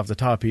you said off the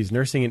top, he's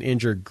nursing an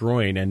injured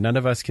groin, and none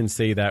of us can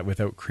say that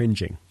without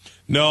cringing.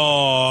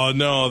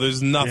 No,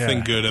 there's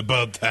nothing good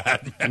about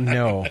that, man.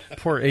 No,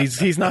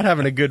 he's not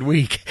having a good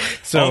week.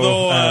 So,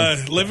 although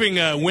living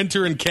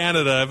winter in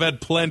Canada, I've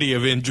had plenty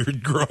of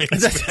injured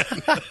groins.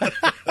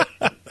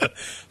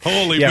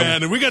 Holy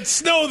man, and we got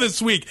snow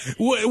this week.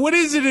 What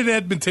is it in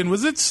Edmonton?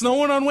 Was it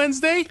snowing on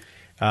Wednesday?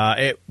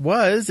 It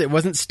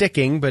wasn't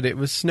sticking, but it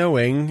was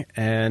snowing.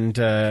 And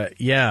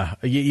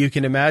you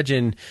can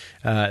imagine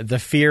the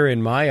fear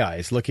in my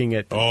eyes looking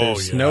at the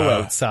snow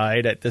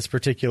outside at this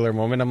particular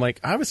moment. I'm like,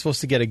 I was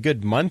supposed to get a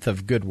good month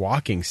of good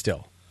walking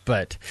still.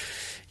 But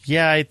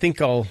yeah, I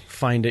think I'll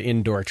find an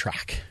indoor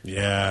track.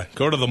 Yeah,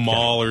 go to the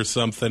mall or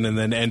something and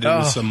then end it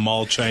with some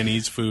mall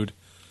Chinese food.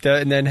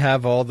 And then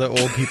have all the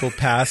old people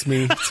pass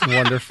me. It's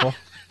wonderful.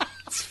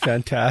 It's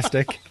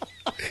fantastic.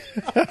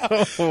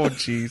 Oh,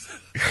 jeez.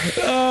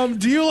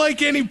 Do you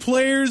like any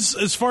players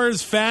as far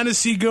as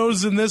fantasy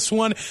goes in this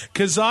one?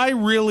 Because I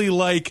really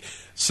like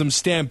some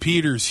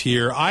Stampeders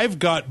here. I've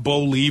got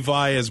Bo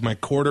Levi as my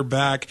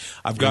quarterback.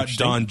 I've got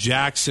Don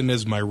Jackson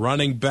as my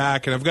running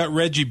back. And I've got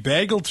Reggie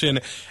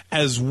Begelton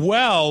as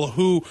well,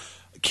 who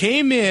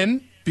came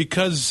in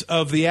because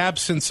of the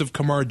absence of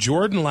Kamar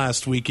Jordan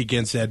last week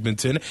against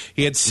Edmonton.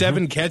 He had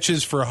 7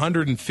 catches for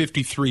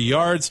 153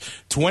 yards,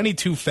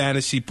 22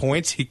 fantasy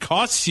points. He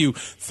costs you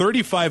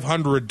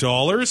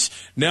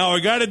 $3,500. Now,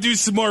 I got to do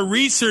some more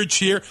research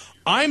here.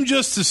 I'm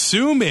just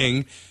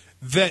assuming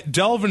that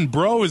Delvin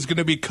Breaux is going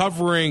to be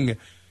covering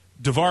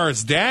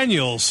Devaris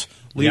Daniels,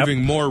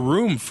 leaving more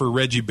room for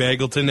Reggie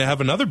Begelton to have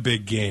another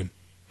big game.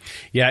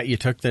 Yeah, you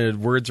took the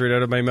words right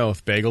out of my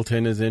mouth.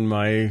 Begelton is in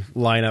my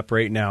lineup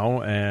right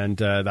now, and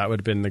that would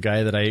have been the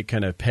guy that I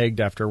kind of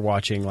pegged after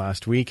watching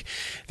last week.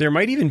 There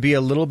might even be a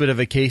little bit of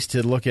a case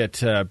to look at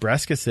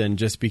Breskison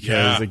just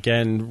because,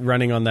 again,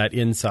 running on that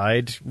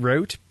inside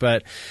route.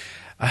 But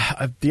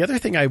the other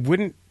thing I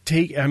wouldn't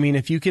take, I mean,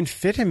 if you can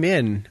fit him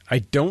in, I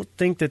don't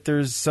think that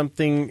there's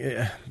something,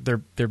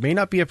 there may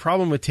not be a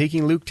problem with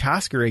taking Luke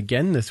Tasker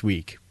again this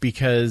week,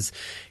 because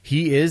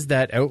he is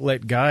that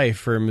outlet guy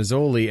for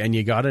Mazzoli, and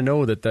you got to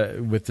know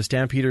that with the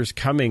Stampeders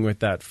coming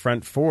with that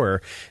front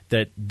four,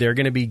 that they're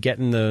going to be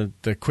getting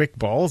the quick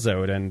balls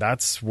out, and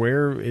that's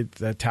where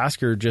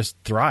Tasker just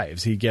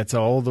thrives. He gets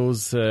all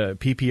those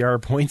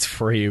PPR points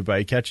for you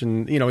by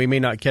catching, he may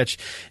not catch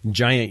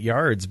giant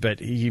yards, but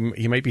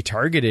he might be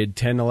targeted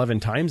 10, 11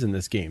 times in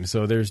this game.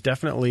 So there's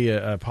definitely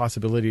a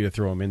possibility to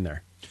throw him in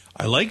there.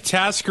 I like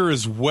Tasker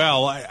as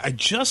well. I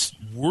just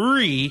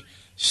worry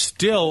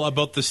still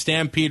about the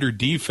Stampeder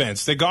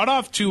defense. They got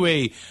off to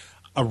a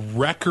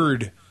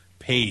record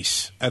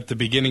pace at the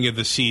beginning of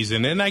the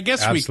season, and I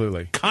guess we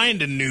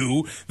kind of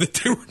knew that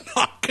they were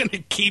not going to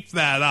keep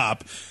that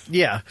up.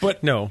 Yeah,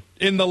 but no.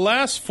 In the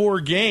last 4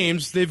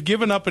 games, they've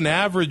given up an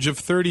average of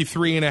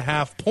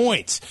 33.5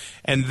 points,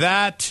 and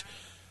that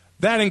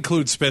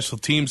includes special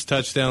teams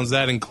touchdowns.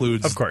 That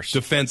includes, of course,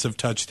 defensive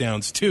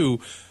touchdowns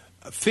too.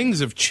 things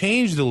have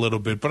changed a little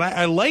bit. But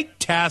I like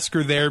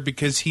Tasker there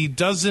because he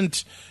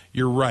doesn't,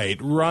 you're right,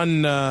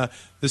 run the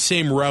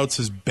same routes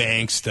as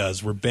Banks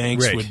does, where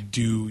Banks would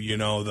do,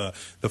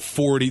 the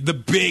 40, the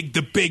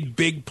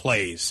big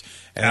plays.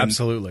 And,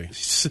 absolutely.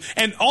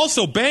 And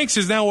also, Banks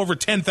is now over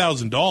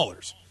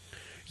 $10,000.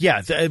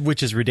 Yeah,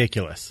 which is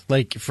ridiculous.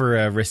 Like, for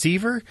a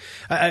receiver,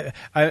 I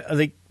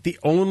like the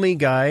only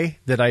guy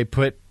that I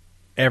put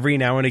every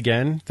now and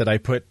again that I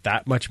put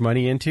that much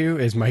money into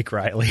is Mike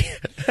Riley.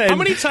 How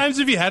many times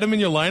have you had him in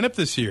your lineup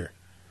this year?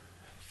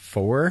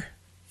 4.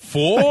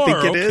 I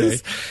think it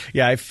is.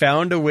 Yeah, I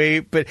found a way.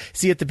 But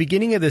see, at the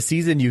beginning of the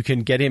season, you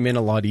can get him in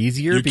a lot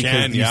easier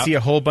you see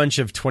a whole bunch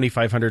of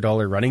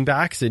 $2,500 running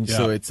backs, and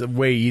so it's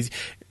way easy.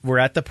 We're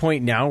at the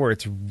point now where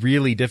it's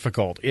really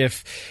difficult.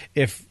 If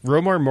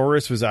Romar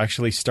Morris was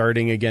actually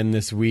starting again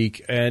this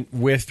week and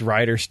with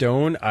Ryder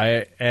Stone,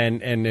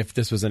 and if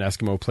this was an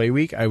Eskimo play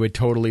week, I would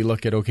totally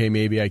look at, okay,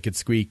 maybe I could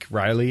squeak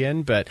Riley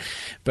in. But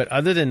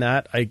other than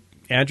that,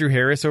 Andrew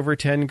Harris over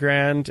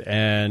 $10,000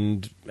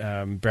 and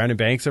Brandon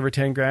Banks over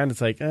 $10,000. It's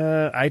like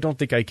I don't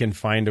think I can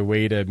find a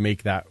way to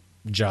make that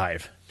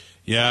jive.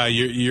 Yeah,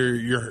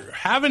 you're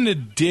having to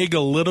dig a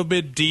little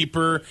bit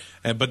deeper,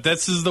 but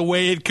this is the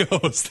way it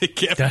goes.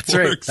 That's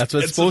right. That's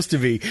what it's supposed to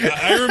be.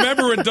 I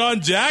remember when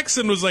Don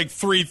Jackson was like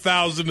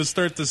 $3,000 to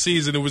start the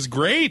season. It was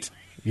great.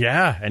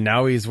 Yeah, and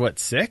now he's what,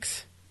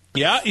 6?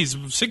 Yeah, he's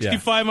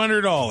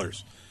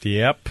 $6,500.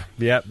 Yep.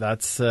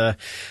 That's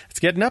it's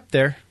getting up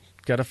there.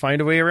 Got to find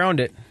a way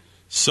around it.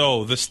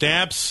 So the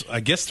Stamps,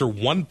 I guess they're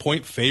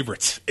 1-point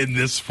favorites in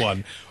this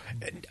one.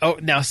 Oh,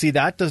 now see,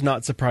 that does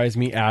not surprise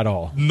me at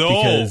all. No,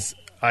 because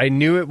I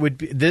knew it would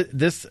be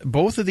this.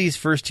 Both of these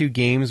first two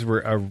games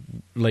were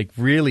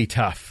really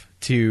tough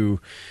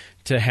to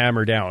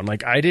hammer down.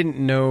 Like, I didn't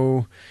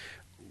know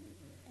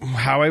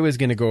how I was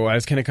going to go. I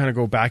was going to kind of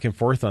go back and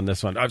forth on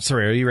this one. I'm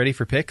sorry, are you ready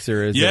for picks?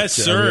 Or is yes,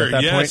 sir. At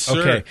that yes, point? sir.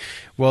 Okay.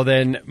 Well,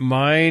 then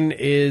mine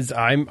is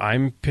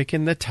I'm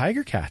picking the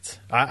Tiger Cats.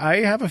 I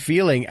have a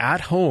feeling at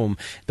home,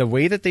 the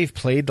way that they've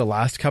played the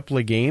last couple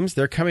of games,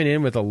 they're coming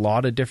in with a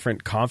lot of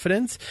different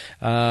confidence.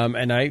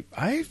 And I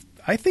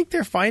think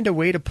they'll find a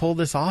way to pull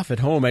this off at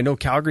home. I know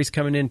Calgary's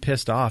coming in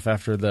pissed off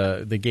after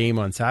the game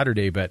on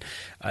Saturday, but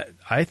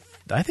I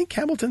think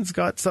Hamilton's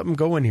got something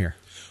going here.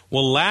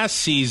 Well, last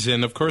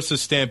season, of course, the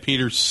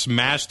Stampeders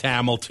smashed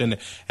Hamilton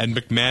at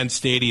McMahon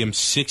Stadium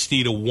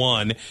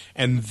 60-1,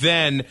 and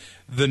then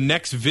the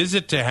next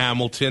visit to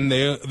Hamilton,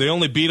 they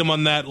only beat them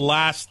on that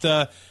last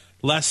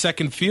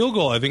second field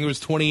goal. I think it was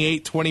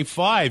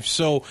 28-25.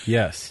 So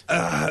yes,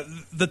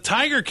 the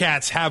Tiger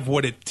Cats have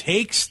what it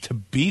takes to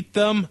beat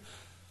them.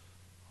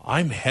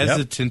 I'm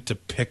hesitant to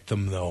pick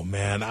them, though,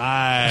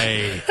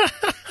 man.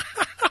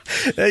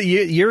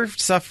 You're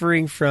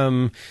suffering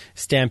from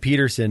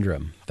Stampeder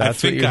syndrome.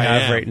 That's what you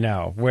have right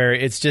now, where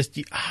it's just,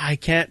 I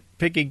can't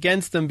pick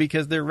against them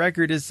because their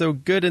record is so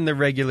good in the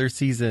regular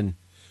season.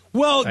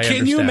 Well,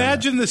 can you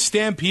imagine the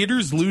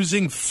Stampeders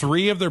losing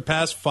 3 of their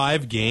past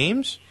 5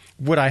 games?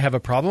 Would I have a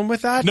problem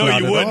with that? No,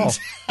 Not you at wouldn't.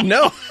 All.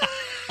 No,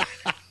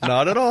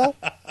 not at all.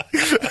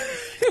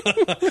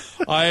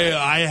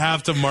 I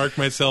have to mark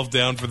myself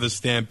down for the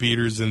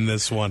Stampeders in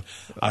this one.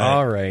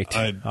 All right.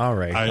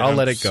 I'll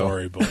let it go.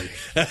 Sorry, buddy.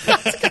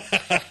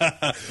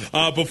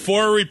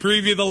 Before we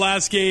preview the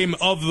last game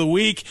of the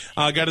week,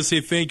 I got to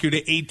say thank you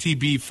to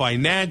ATB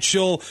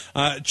Financial.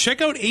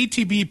 Check out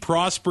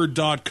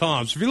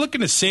atbprosper.com. So if you're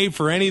looking to save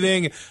for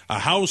anything, a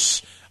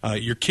house,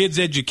 your kid's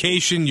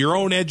education, your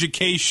own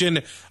education,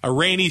 a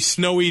rainy,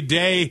 snowy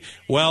day,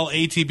 well,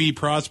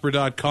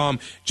 atbprosper.com.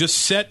 Just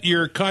set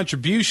your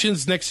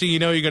contributions. Next thing you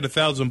know, you got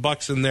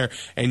 $1,000 in there,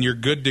 and you're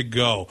good to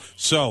go.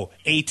 So,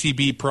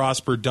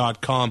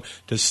 atbprosper.com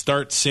to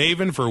start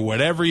saving for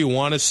whatever you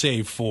want to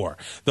save for.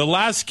 The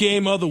last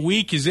game of the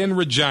week is in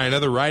Regina.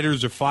 The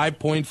Riders are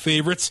 5-point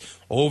favorites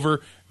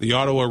over the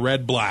Ottawa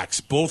Red Blacks.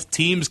 Both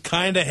teams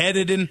kind of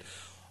headed in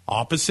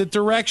opposite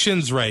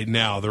directions right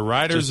now. The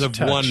Riders have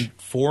won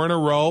 4 in a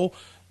row.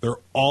 They're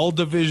all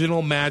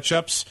divisional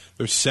matchups.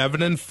 They're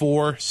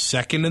 7-4,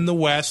 second in the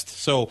West.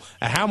 So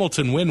a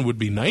Hamilton win would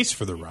be nice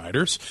for the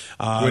Riders.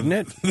 Wouldn't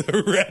it?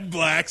 The Red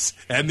Blacks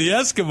and the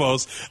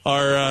Eskimos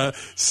are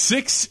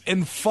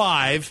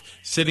 6-5,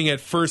 sitting at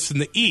first in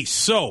the East.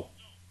 So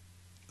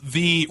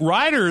the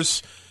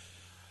Riders,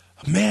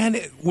 man,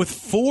 with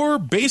 4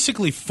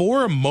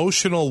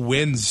 emotional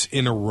wins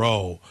in a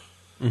row,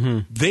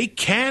 they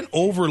can't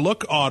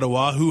overlook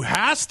Ottawa, who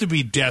has to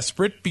be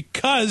desperate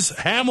because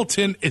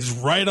Hamilton is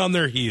right on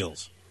their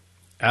heels.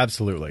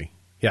 Absolutely.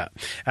 Yeah,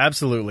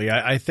 absolutely.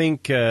 I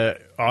think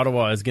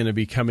Ottawa is going to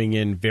be coming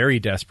in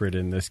very desperate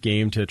in this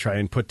game to try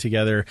and put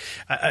together.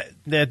 At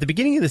the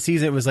beginning of the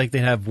season, it was like they'd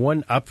have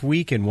one up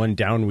week and one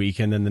down week,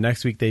 and then the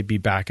next week they'd be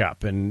back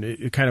up, and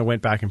it kind of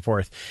went back and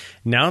forth.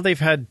 Now they've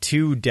had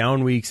 2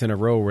 down weeks in a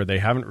row where they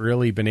haven't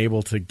really been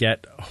able to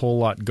get a whole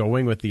lot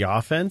going with the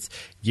offense.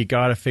 You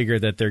got to figure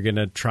that they're going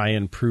to try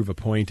and prove a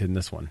point in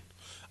this one.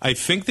 I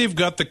think they've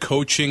got the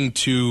coaching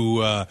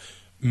to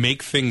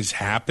make things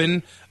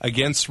happen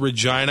against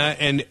Regina.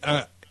 And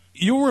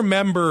you'll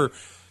remember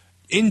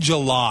in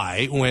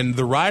July when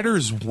the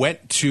Riders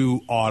went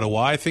to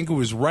Ottawa. I think it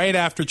was right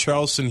after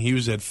Charleston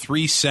Hughes had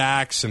 3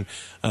 sacks and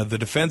the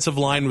defensive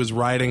line was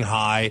riding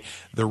high.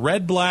 The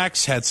Red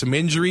Blacks had some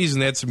injuries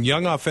and they had some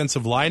young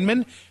offensive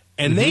linemen,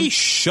 and they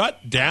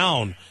shut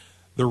down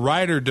the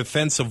Rider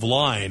defensive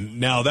line.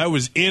 Now, that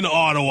was in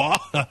Ottawa.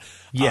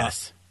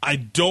 Yes. I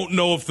don't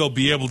know if they'll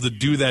be able to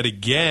do that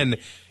again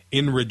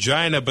in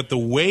Regina, but the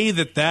way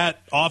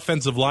that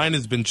offensive line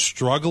has been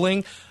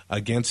struggling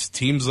against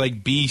teams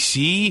like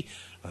BC,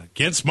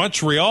 against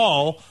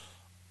Montreal,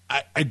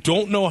 I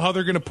don't know how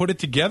they're going to put it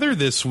together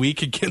this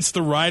week against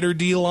the Rider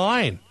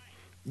D-line.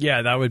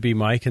 Yeah, that would be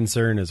my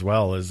concern as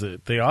well, is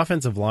the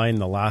offensive line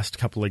the last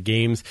couple of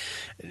games.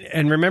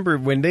 And remember,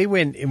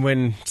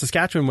 when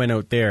Saskatchewan went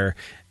out there,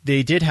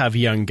 they did have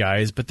young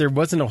guys, but there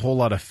wasn't a whole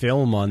lot of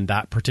film on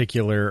that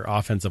particular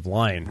offensive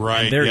line.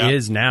 Right. There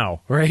is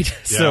now, right?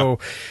 Yeah. So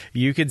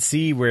you could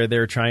see where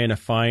they're trying to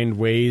find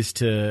ways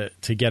to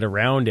get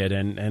around it.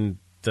 And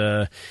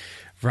the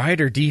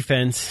Rider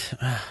defense,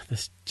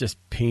 this just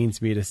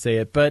pains me to say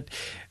it, but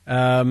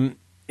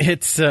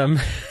it's,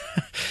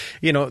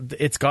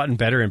 it's gotten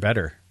better and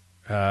better.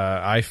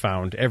 I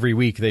found every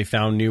week they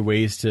found new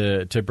ways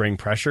to bring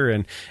pressure,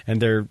 and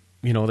they're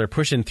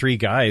pushing 3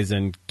 guys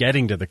and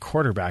getting to the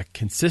quarterback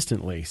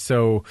consistently.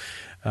 So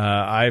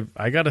I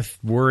got to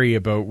worry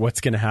about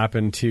what's going to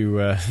happen to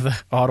the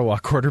Ottawa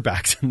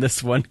quarterbacks in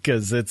this one,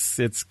 because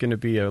it's going to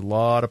be a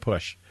lot of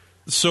push.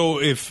 So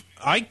if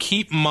I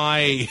keep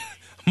my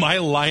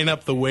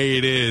lineup the way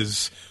it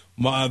is,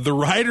 the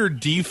Rider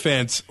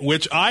defense,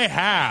 which I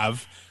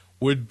have,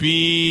 would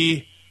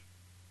be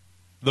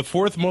the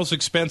 4th most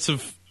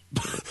expensive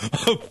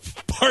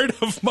part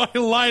of my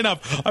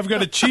lineup. I've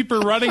got a cheaper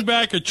running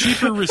back, a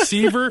cheaper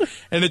receiver,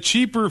 and a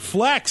cheaper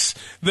flex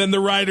than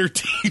the Rider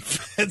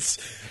defense.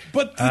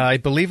 But I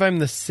believe I'm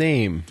the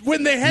same.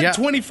 When they had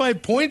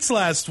 25 points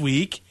last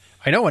week,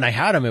 I know, when I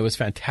had them, it was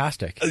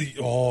fantastic.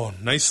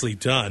 Nicely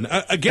done.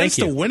 Against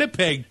a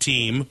Winnipeg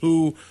team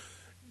who,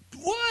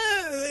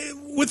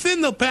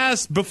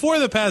 before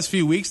the past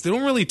few weeks, they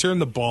don't really turn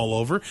the ball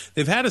over.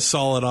 They've had a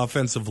solid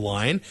offensive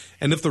line,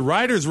 and if the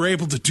Riders were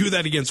able to do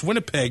that against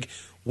Winnipeg,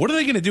 what are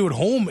they going to do at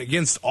home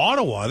against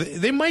Ottawa?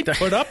 They might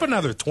put up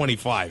another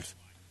 25.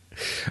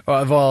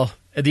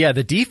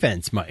 The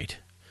defense might.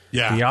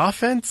 Yeah. The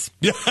offense?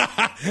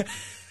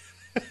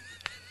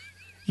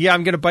 Yeah,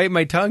 I'm going to bite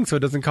my tongue so it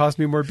doesn't cost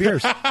me more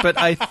beers. But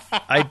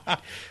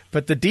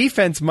but the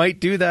defense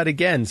might do that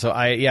again. So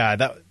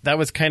that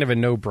was kind of a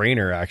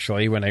no-brainer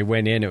actually. When I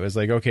went in, it was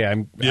like, okay,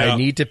 I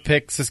need to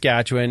pick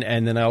Saskatchewan,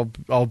 and then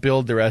I'll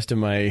build the rest of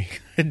my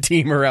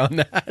team around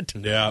that.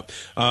 Yeah.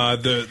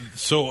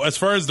 So as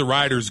far as the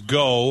Riders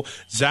go,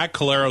 Zach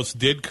Collaros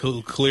did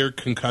clear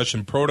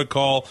concussion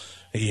protocol.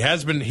 He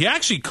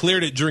actually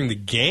cleared it during the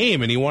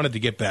game, and he wanted to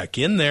get back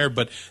in there,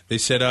 but they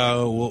said,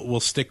 we'll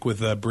stick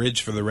with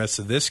Bridge for the rest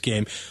of this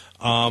game.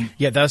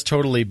 That's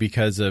totally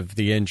because of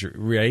the injury,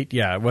 right?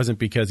 Yeah, it wasn't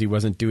because he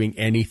wasn't doing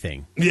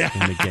anything in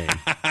the game.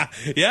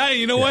 Yeah,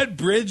 you know what?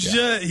 Bridge,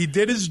 he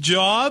did his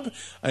job,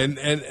 and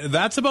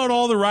that's about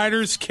all the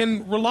Riders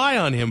can rely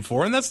on him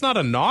for, and that's not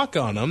a knock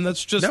on him.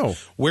 That's just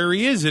where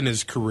he is in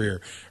his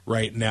career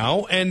right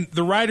now, and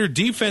the Rider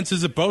defense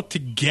is about to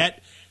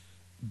get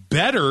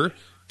better.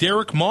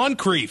 Derek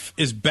Moncrief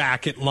is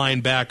back at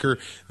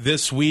linebacker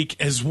this week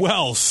as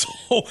well. So,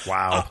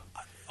 wow.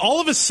 All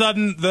of a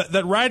sudden,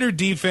 that Rider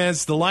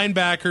defense, the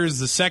linebackers,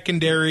 the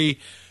secondary,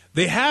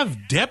 they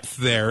have depth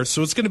there.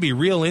 So it's going to be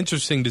real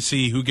interesting to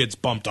see who gets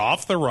bumped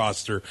off the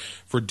roster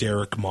for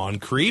Derek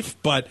Moncrief.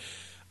 But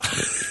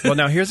well,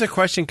 now here's a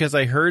question, because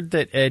I heard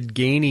that Ed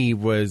Gainey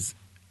was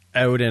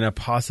out in a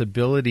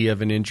possibility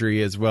of an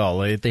injury as well.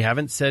 They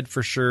haven't said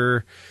for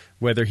sure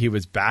whether he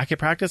was back at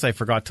practice. I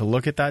forgot to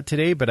look at that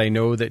today, but I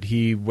know that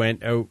he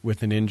went out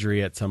with an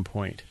injury at some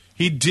point.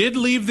 He did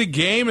leave the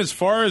game. As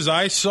far as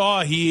I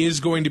saw, he is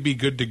going to be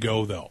good to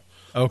go, though.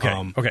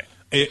 Okay. Okay.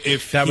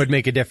 If that would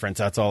make a difference.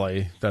 That's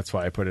why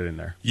I put it in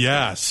there.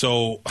 Yeah.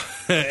 So,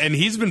 and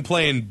he's been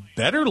playing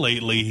better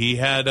lately. He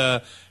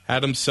had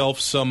himself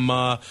some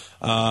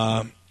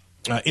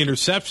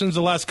interceptions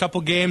the last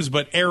couple games,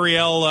 but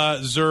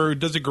Ariel Zur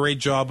does a great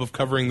job of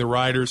covering the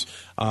Riders.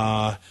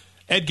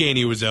 Ed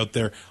Gainey was out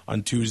there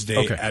on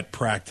Tuesday at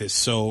practice,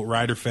 so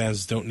Rider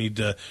fans don't need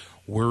to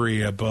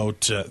worry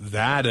about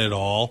that at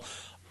all.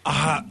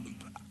 I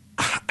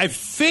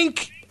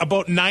think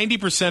about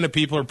 90% of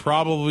people are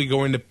probably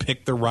going to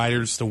pick the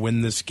Riders to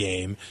win this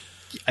game.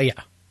 Yeah.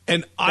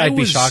 And I'd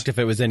be shocked if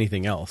it was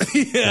anything else.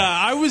 Yeah,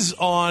 I was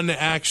on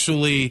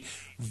actually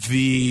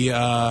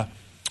the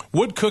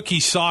Wood Cookie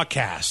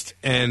Sawcast,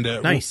 and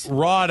nice.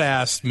 Rod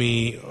asked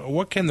me,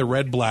 what can the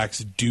Red Blacks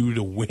do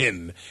to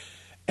win?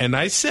 And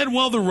I said,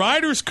 well, the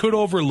Riders could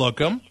overlook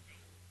them.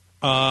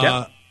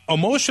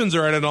 Emotions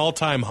are at an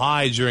all-time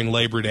high during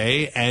Labor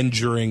Day and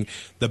during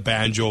the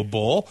Banjo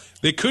Bowl.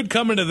 They could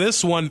come into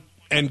this one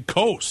and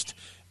coast.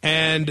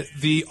 And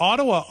the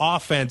Ottawa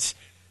offense,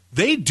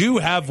 they do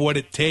have what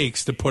it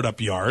takes to put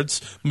up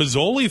yards.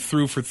 Mazzoli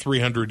threw for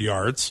 300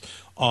 yards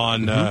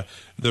on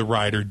the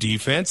Rider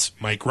defense.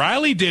 Mike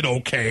Riley did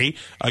okay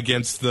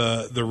against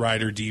the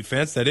Rider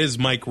defense. That is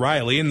Mike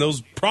Riley, and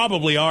those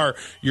probably are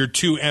your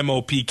two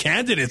MOP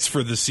candidates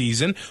for the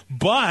season.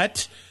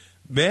 But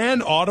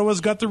man, Ottawa's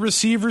got the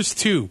receivers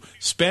too.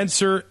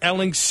 Spencer,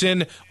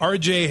 Ellingson,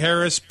 RJ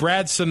Harris,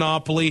 Brad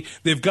Sinopoli.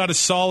 They've got a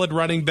solid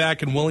running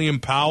back in William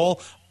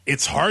Powell.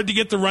 It's hard to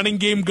get the running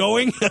game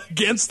going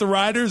against the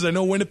Riders. I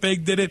know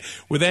Winnipeg did it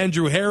with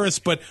Andrew Harris,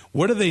 but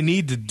what do they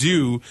need to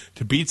do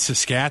to beat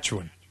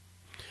Saskatchewan?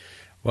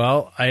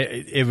 Well,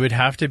 it would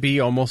have to be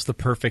almost the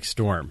perfect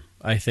storm,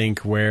 I think,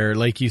 where,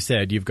 like you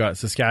said, you've got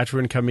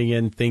Saskatchewan coming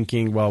in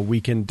thinking, well,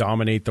 we can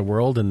dominate the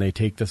world, and they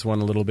take this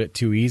one a little bit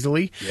too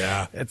easily.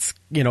 Yeah. It's,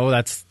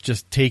 that's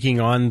just taking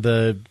on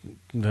the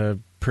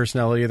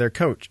personality of their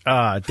coach.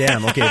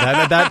 Damn. Okay,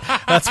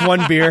 that's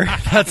one beer.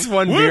 That's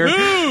one beer.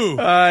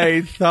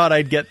 I thought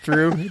I'd get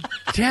through.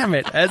 Damn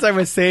it. As I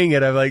was saying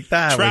it, I'm like,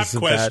 that trap was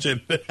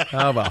question.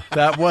 Oh, well,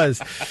 that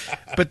was.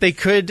 But they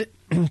could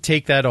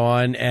take that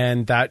on,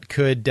 and that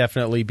could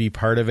definitely be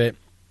part of it.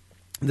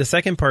 The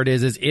second part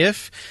is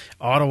if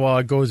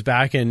Ottawa goes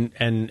back and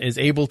is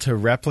able to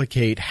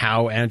replicate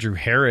how Andrew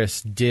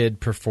Harris did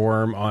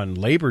perform on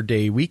Labor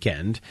Day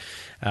weekend,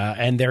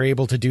 and they're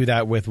able to do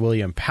that with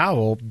William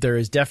Powell, there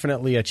is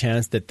definitely a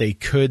chance that they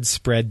could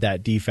spread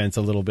that defense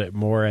a little bit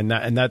more, and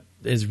that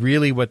is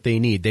really what they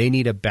need. They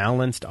need a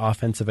balanced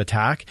offensive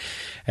attack,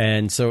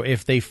 and so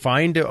if they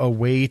find a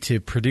way to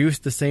produce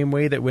the same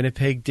way that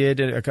Winnipeg did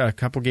a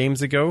couple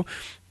games ago,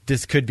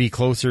 this could be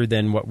closer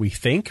than what we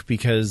think,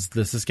 because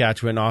the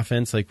Saskatchewan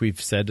offense, like we've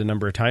said a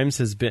number of times,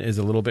 is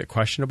a little bit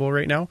questionable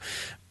right now.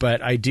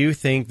 But I do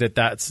think that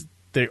that's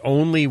the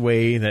only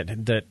way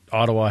that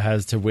Ottawa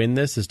has to win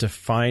this, is to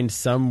find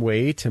some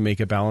way to make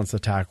a balanced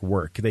attack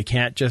work. They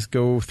can't just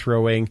go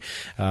throwing,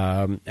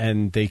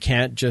 and they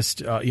can't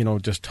just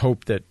just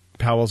hope that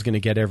Powell's going to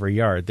get every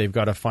yard. They've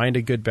got to find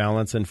a good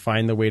balance and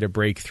find the way to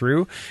break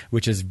through,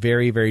 which is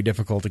very, very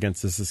difficult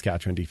against the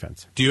Saskatchewan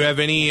defense. Do you have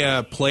any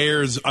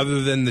players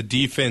other than the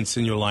defense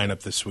in your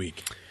lineup this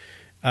week?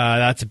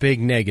 That's a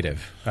big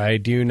negative. I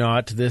do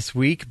not this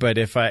week, but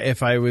if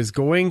I was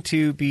going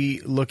to be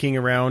looking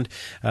around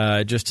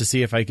just to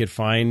see if I could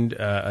find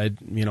a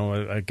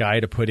guy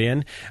to put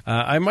in,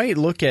 I might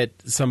look at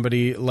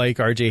somebody like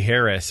RJ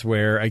Harris,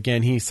 where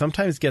again he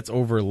sometimes gets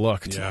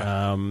overlooked,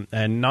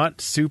 and not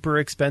super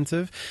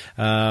expensive.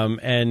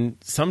 And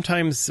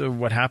sometimes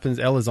what happens,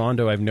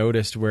 Elizondo, I've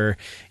noticed, where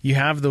you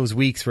have those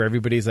weeks where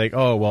everybody's like,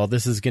 oh well,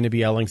 this is going to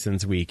be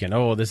Ellingson's week, and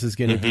oh, this is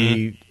going to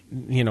be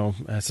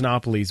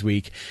Sinopoli's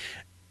week.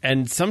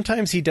 And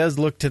sometimes he does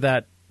look to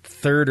that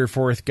third or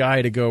fourth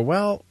guy to go,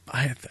 well,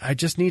 I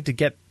just need to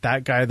get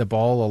that guy the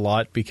ball a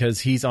lot, because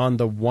he's on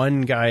the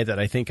one guy that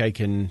I think I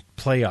can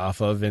play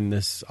off of in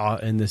this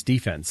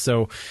defense.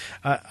 So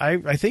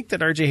I think that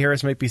RJ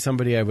Harris might be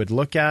somebody I would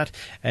look at.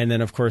 And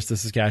then, of course, the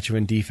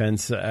Saskatchewan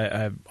defense,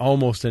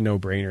 almost a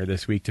no-brainer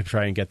this week to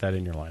try and get that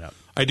in your lineup.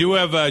 I do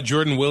have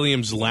Jordan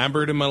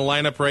Williams-Lambert in my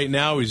lineup right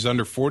now. He's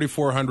under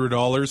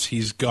 $4,400.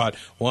 He's got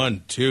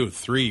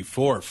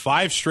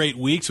 5 straight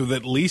weeks with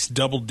at least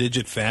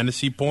double-digit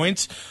fantasy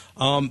points.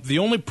 The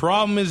only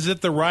problem is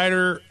that the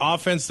Rider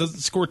offense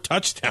doesn't score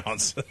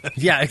touchdowns.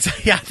 Yeah,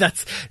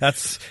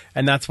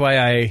 that's why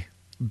I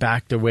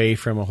backed away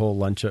from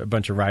a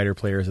bunch of Rider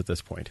players at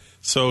this point.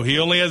 So he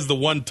only has the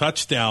one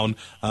touchdown,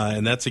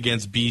 and that's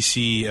against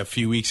BC a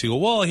few weeks ago.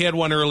 Well, he had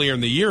one earlier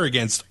in the year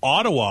against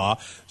Ottawa,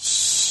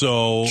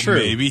 so True.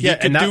 Maybe he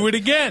could do it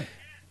again.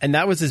 And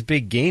that was his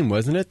big game,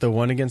 wasn't it? The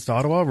one against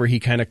Ottawa where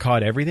he kind of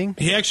caught everything?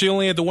 He actually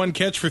only had the one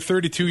catch for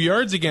 32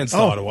 yards against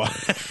Ottawa.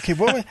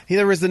 Okay,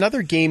 there was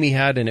another game he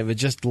had, and it was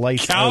just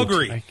lights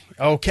Calgary.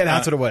 out. Okay,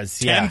 that's what it was.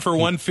 10 for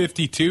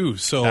 152.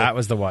 So that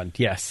was the one,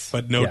 yes.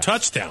 But no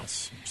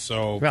touchdowns.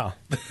 So well,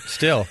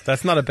 still,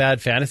 that's not a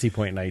bad fantasy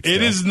point night. Still.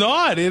 It is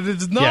not.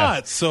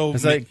 Yeah. So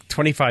it's like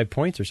 25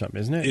 points or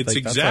something, isn't it? It's like,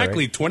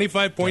 exactly right.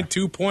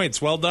 25.2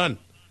 points. Well done.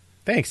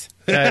 Thanks.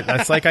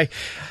 That's like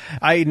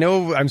I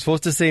know I'm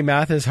supposed to say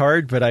math is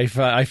hard, but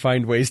I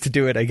find ways to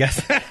do it, I guess.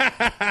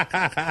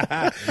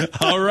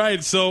 All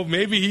right, so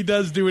maybe he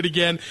does do it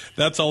again.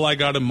 That's all I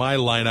got in my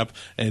lineup,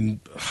 and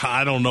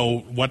I don't know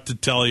what to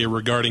tell you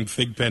regarding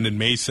Thigpen and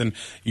Mason.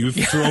 You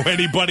throw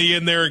anybody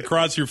in there and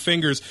cross your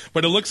fingers,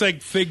 but it looks like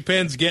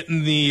Thigpen's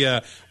getting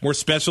the more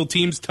special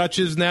teams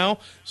touches now,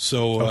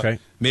 so okay.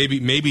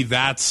 Maybe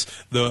that's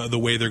the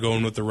way they're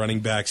going with the running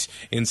backs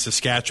in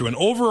Saskatchewan.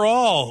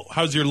 Overall,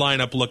 how's your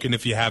lineup looking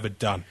if you have it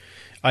done?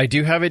 I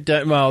do have it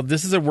done. Well,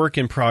 this is a work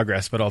in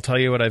progress, but I'll tell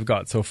you what I've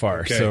got so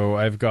far. Okay. So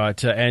I've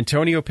got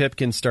Antonio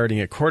Pipkin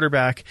starting at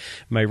quarterback.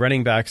 My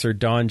running backs are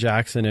Don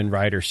Jackson and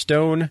Ryder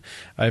Stone.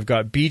 I've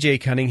got BJ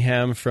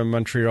Cunningham from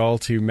Montreal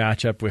to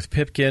match up with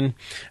Pipkin.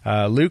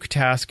 Luke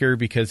Tasker,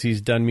 because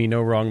he's done me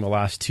no wrong the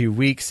last 2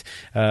 weeks.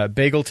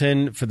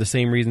 Bagleton, for the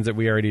same reasons that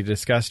we already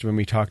discussed when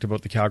we talked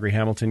about the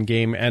Calgary-Hamilton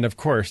game. And, of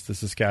course, the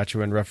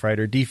Saskatchewan Rough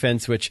Rider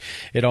defense, which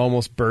it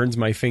almost burns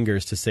my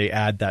fingers to say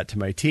add that to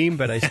my team,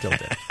 but I still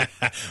did.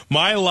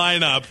 My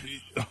lineup,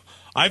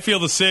 I feel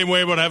the same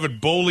way about having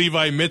Bo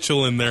Levi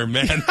Mitchell in there,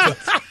 man.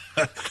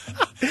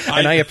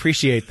 And I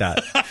appreciate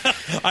that.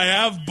 I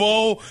have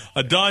Bo,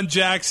 Don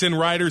Jackson,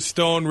 Ryder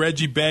Stone,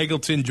 Reggie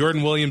Bagleton,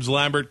 Jordan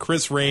Williams-Lambert,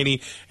 Chris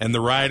Rainey, and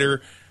the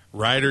Ryder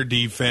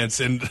defense.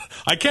 And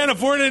I can't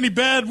afford any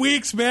bad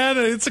weeks, man.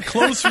 It's a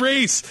close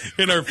race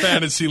in our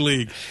fantasy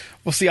league.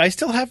 Well, see, I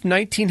still have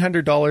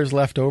 $1,900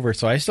 left over,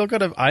 so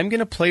I'm going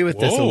to play with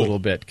this a little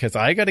bit because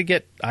I got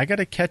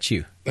to catch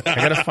you. I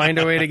got to find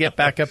a way to get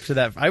back up to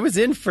that. I was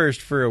in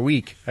first for a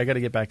week. I got to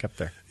get back up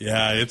there.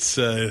 Yeah, it's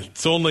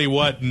only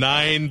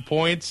 9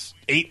 points,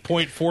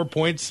 8.4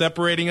 points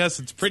separating us.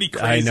 It's pretty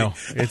crazy. I know.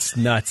 It's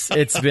nuts.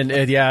 It's been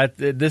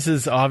this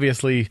is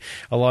obviously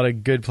a lot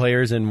of good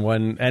players in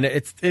one, and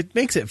it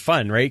makes it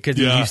fun, right? Because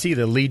you see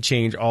the lead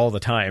change all the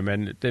time,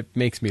 and it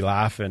makes me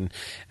laugh, and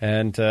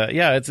it's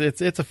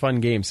a fun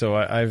game. So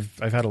I've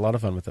had a lot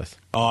of fun with this.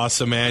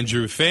 Awesome,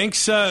 Andrew. Thanks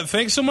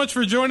so much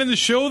for joining the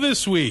show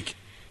this week.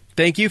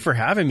 Thank you for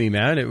having me,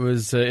 man.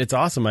 It's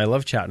awesome. I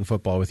love chatting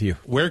football with you.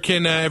 Where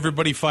can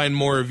everybody find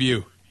more of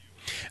you?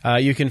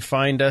 You can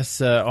find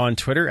us on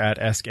Twitter at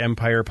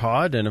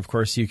EskEmpirePod, and of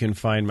course you can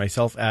find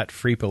myself at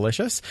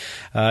FreePalicious.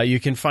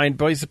 You can find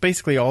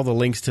basically all the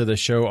links to the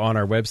show on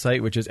our website,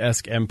 which is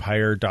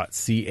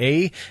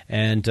eskempire.ca.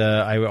 And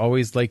I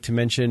always like to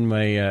mention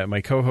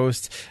my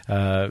co-hosts,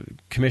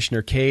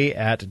 Commissioner K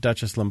at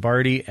Duchess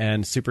Lombardi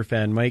and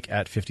Superfan Mike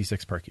at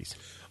 56 Parkies.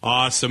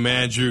 Awesome,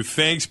 Andrew.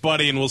 Thanks,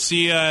 buddy, and we'll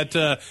see you at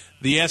the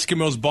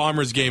Eskimos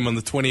Bombers game on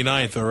the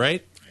 29th, all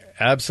right?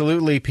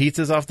 Absolutely.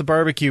 Pizza's off the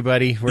barbecue,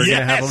 buddy. We're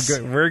gonna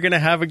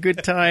have a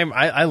good time.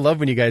 I love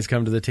when you guys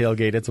come to the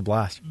tailgate. It's a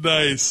blast.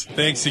 Nice.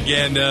 Thanks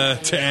again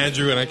to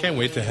Andrew, and I can't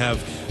wait to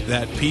have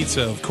that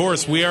pizza. Of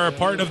course, we are a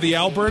part of the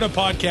Alberta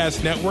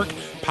Podcast Network,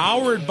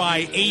 powered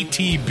by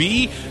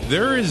ATB.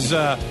 There's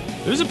a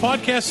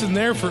podcast in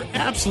there for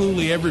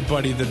absolutely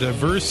everybody. The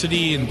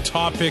diversity in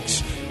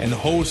topics and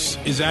hosts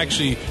is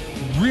actually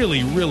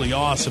really, really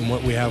awesome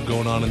what we have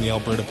going on in the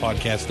Alberta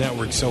Podcast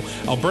Network. So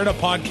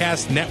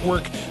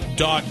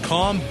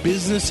albertapodcastnetwork.com,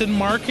 business and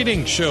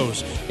marketing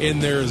shows in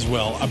there as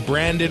well. A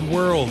Branded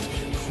World,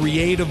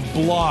 Creative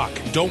Block,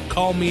 Don't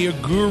Call Me a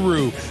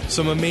Guru,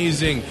 some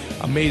amazing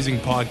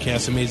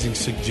podcasts, amazing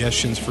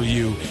suggestions for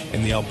you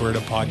in the Alberta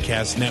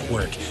Podcast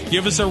Network.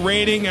 Give us a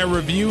rating, a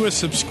review, a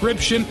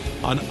subscription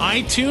on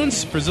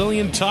iTunes.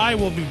 Brazilian Tie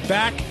will be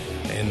back,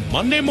 and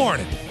Monday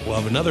morning we'll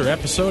have another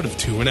episode of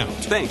Two and Out.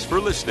 Thanks for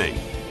listening.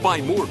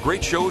 Find more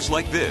great shows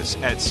like this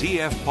at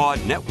CF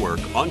Pod Network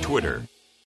on Twitter.